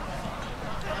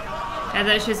 I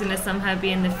thought she was gonna somehow be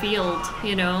in the field,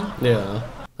 you know? Yeah.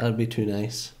 That'd be too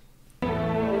nice.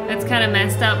 It's kind of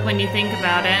messed up when you think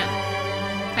about it.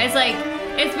 It's like,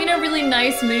 it's been a really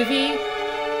nice movie,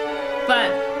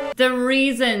 but the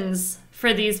reasons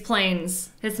for these planes,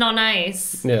 it's not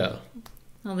nice. Yeah.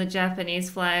 All the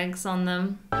Japanese flags on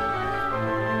them.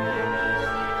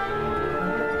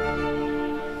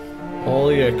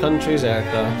 All your country's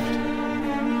aircraft.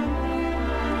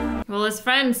 Well, his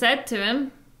friend said to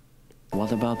him.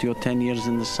 What about your 10 years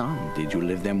in the sun? Did you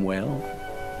live them well?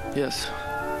 Yes.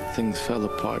 Things fell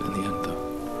apart in the end,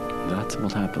 though. That's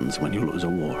what happens when you lose a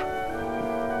war.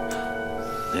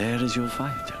 There is your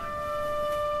fighter.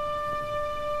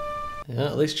 Yeah,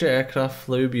 at least your aircraft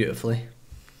flew beautifully.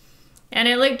 And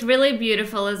it looked really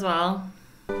beautiful as well.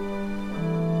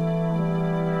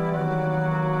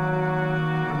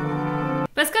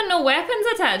 But it's got no weapons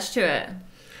attached to it.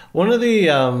 One of the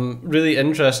really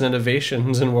interesting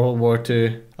innovations in World War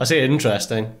II, I say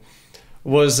interesting,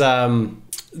 was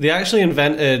they actually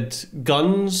invented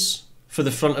guns for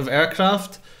the front of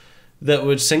aircraft that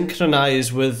would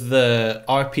synchronize with the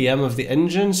RPM of the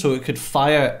engine so it could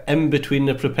fire in between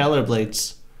the propeller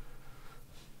blades.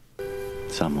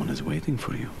 Someone is waiting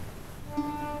for you.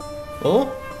 Oh?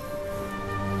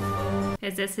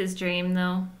 Is this his dream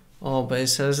though? Oh, but it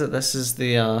says that this is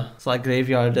the it's like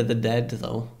graveyard of the dead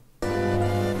though.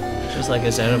 Just like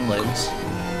his aeroplanes.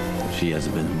 She has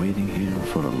been waiting here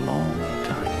for a long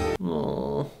time.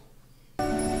 Oh.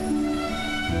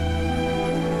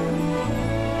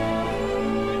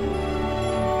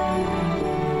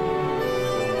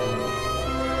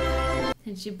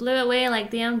 And she blew away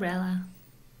like the umbrella.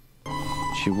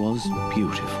 She was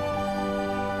beautiful.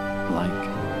 Like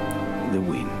the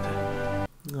wind.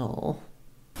 Oh.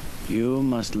 You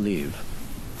must leave.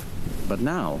 But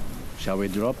now, shall we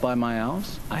drop by my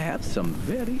house? I have some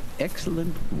very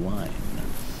excellent wine.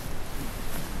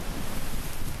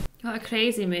 What a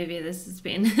crazy movie this has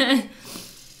been.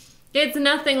 It's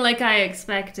nothing like I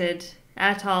expected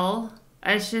at all.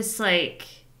 It's just like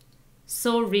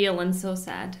so real and so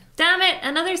sad. Damn it,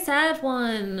 another sad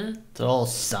one. They're all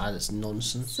sad as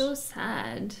nonsense. So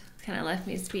sad. Kind of left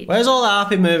me speechless. Where's all the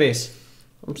happy movies?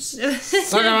 I'm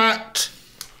sick of it.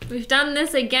 We've done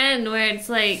this again where it's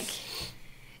like,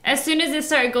 as soon as it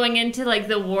started going into like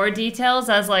the war details,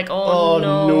 I was like, oh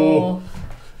no.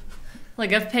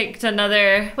 Like I've picked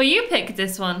another. Well, you picked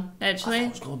this one actually. I thought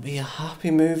it was gonna be a happy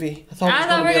movie. I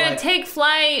thought we were gonna take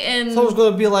flight and. I thought it was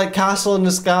gonna be like Castle in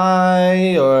the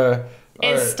Sky or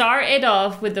It started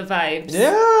off with the vibes.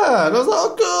 Yeah, and I was like,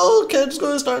 oh, cool, kid's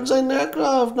going to start designing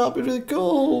aircraft. That'd be really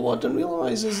cool. What I didn't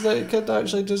realise is that kid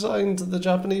actually designed the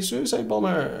Japanese suicide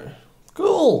bomber.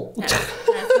 Cool. That's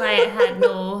why it had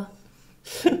no...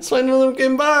 That's why none of them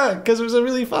came back, because it was a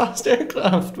really fast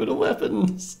aircraft with no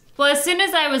weapons. Well, as soon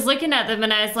as I was looking at them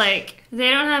and I was like,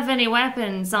 they don't have any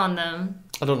weapons on them.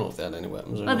 I don't know if they had any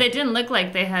weapons or Well, not. they didn't look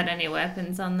like they had any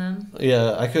weapons on them.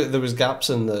 Yeah, there was gaps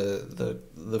in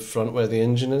the front where the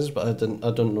engine is, but I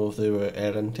don't know if they were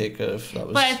air intake or if that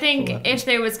was. But I think if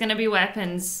there was going to be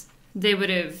weapons, they would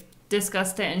have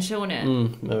discussed it and shown it.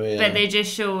 Maybe, yeah. But they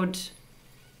just showed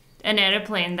an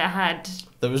airplane that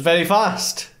was very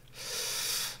fast.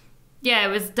 Yeah,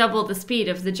 it was double the speed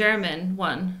of the German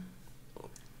one.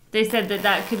 They said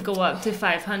that could go up to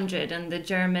 500, and the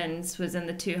Germans was in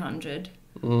the 200.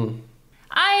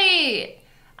 I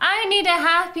need a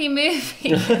happy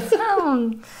movie.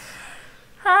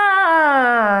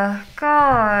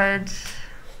 God.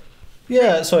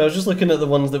 Yeah, sorry, I was just looking at the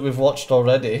ones that we've watched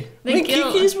already.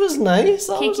 Kiki's was nice.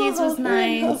 Kiki's was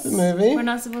nice. Happy movie. We're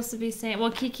not supposed to be saying... Well,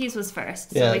 Kiki's was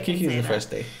first. Yeah, so we Kiki's the first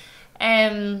day.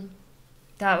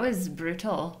 That was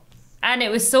brutal. And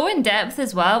it was so in-depth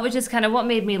as well, which is kind of what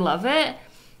made me love it.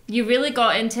 You really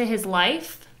got into his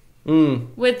life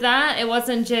with that. It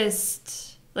wasn't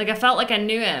just... Like, I felt like I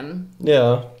knew him.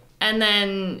 Yeah. And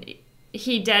then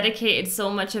he dedicated so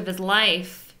much of his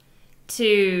life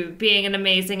to being an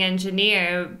amazing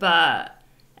engineer, but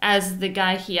as the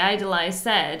guy he idolized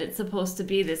said, it's supposed to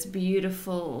be this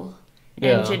beautiful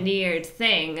engineered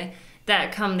thing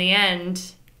that come the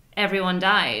end, everyone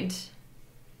died.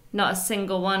 Not a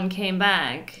single one came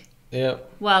back. Yeah.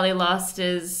 While he lost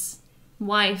his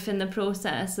wife in the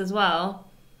process as well.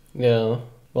 Yeah.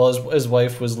 Well, his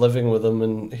wife was living with him,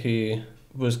 and he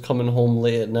was coming home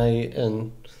late at night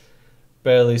and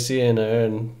barely seeing her,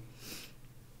 and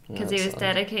because he was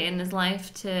dedicating his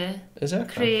life to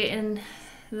creating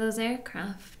those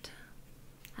aircraft.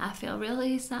 I feel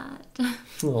really sad.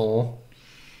 Oh.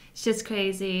 It's just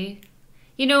crazy.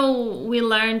 You know, we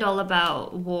learned all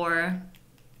about war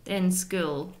in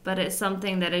school, but it's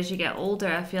something that as you get older,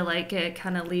 I feel like it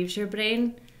kind of leaves your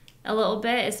brain a little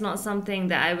bit. It's not something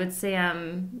that I would say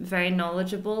I'm very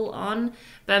knowledgeable on,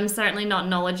 but I'm certainly not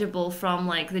knowledgeable from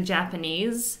like the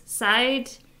Japanese side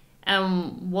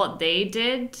and what they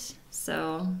did.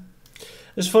 So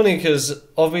it's funny because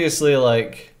obviously,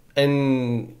 like,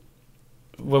 when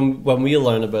we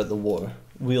learn about the war,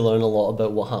 we learn a lot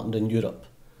about what happened in Europe.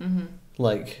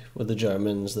 Like with the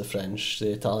Germans, the French,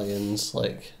 the Italians,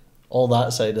 like all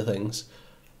that side of things,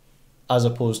 as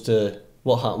opposed to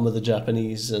what happened with the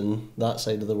Japanese and that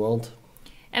side of the world.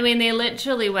 I mean, they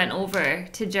literally went over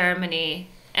to Germany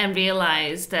and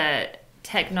realised that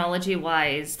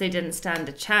technology-wise, they didn't stand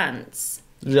a chance.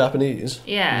 The Japanese?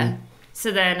 Yeah.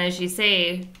 So then, as you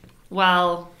say,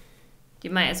 well, you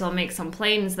might as well make some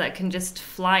planes that can just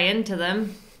fly into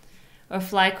them. Or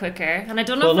fly quicker. And I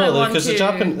don't know if I want to... because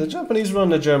the Japanese were on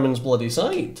the Germans' bloody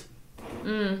side.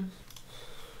 They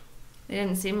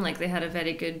didn't seem like they had a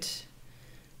very good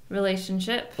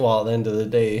relationship. Well, at the end of the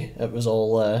day, it was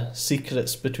all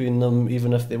secrets between them,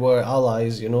 even if they were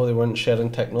allies, you know, they weren't sharing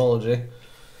technology.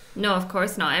 No, of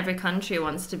course not. Every country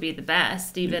wants to be the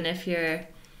best, even if you're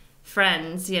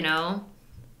friends, you know.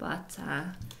 But,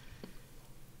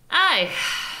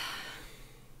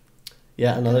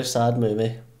 Yeah, another sad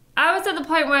movie. I was at the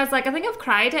point where I was like, I think I've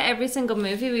cried at every single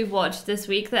movie we've watched this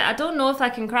week, that I don't know if I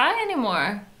can cry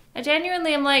anymore. I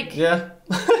genuinely am like... Yeah.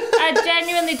 I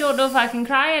genuinely don't know if I can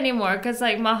cry anymore, because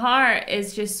like my heart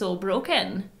is just so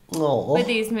broken with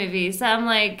these movies. I'm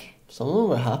like... Some of them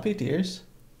were happy tears.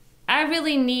 I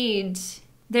really need...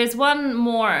 There's one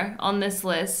more on this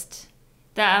list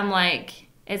that I'm like,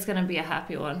 it's going to be a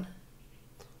happy one.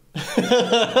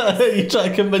 You try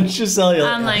to convince yourself.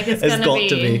 I'm like, it's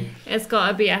got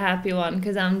to be a happy one,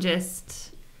 because I'm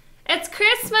just... It's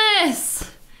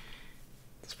Christmas!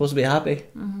 It's supposed to be happy.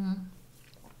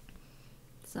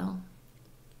 So...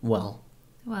 Well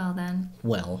then.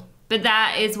 But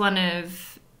that is one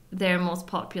of their most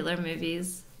popular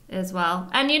movies as well.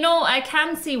 And you know, I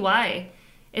can see why.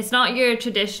 It's not your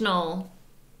traditional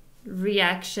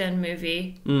reaction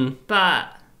movie,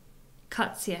 but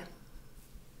cuts you.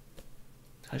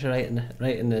 Has you right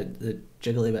in the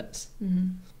jiggly bits.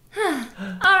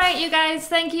 Alright, you guys,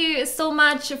 thank you so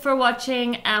much for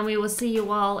watching, and we will see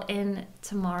you all in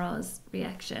tomorrow's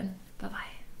reaction. Bye-bye.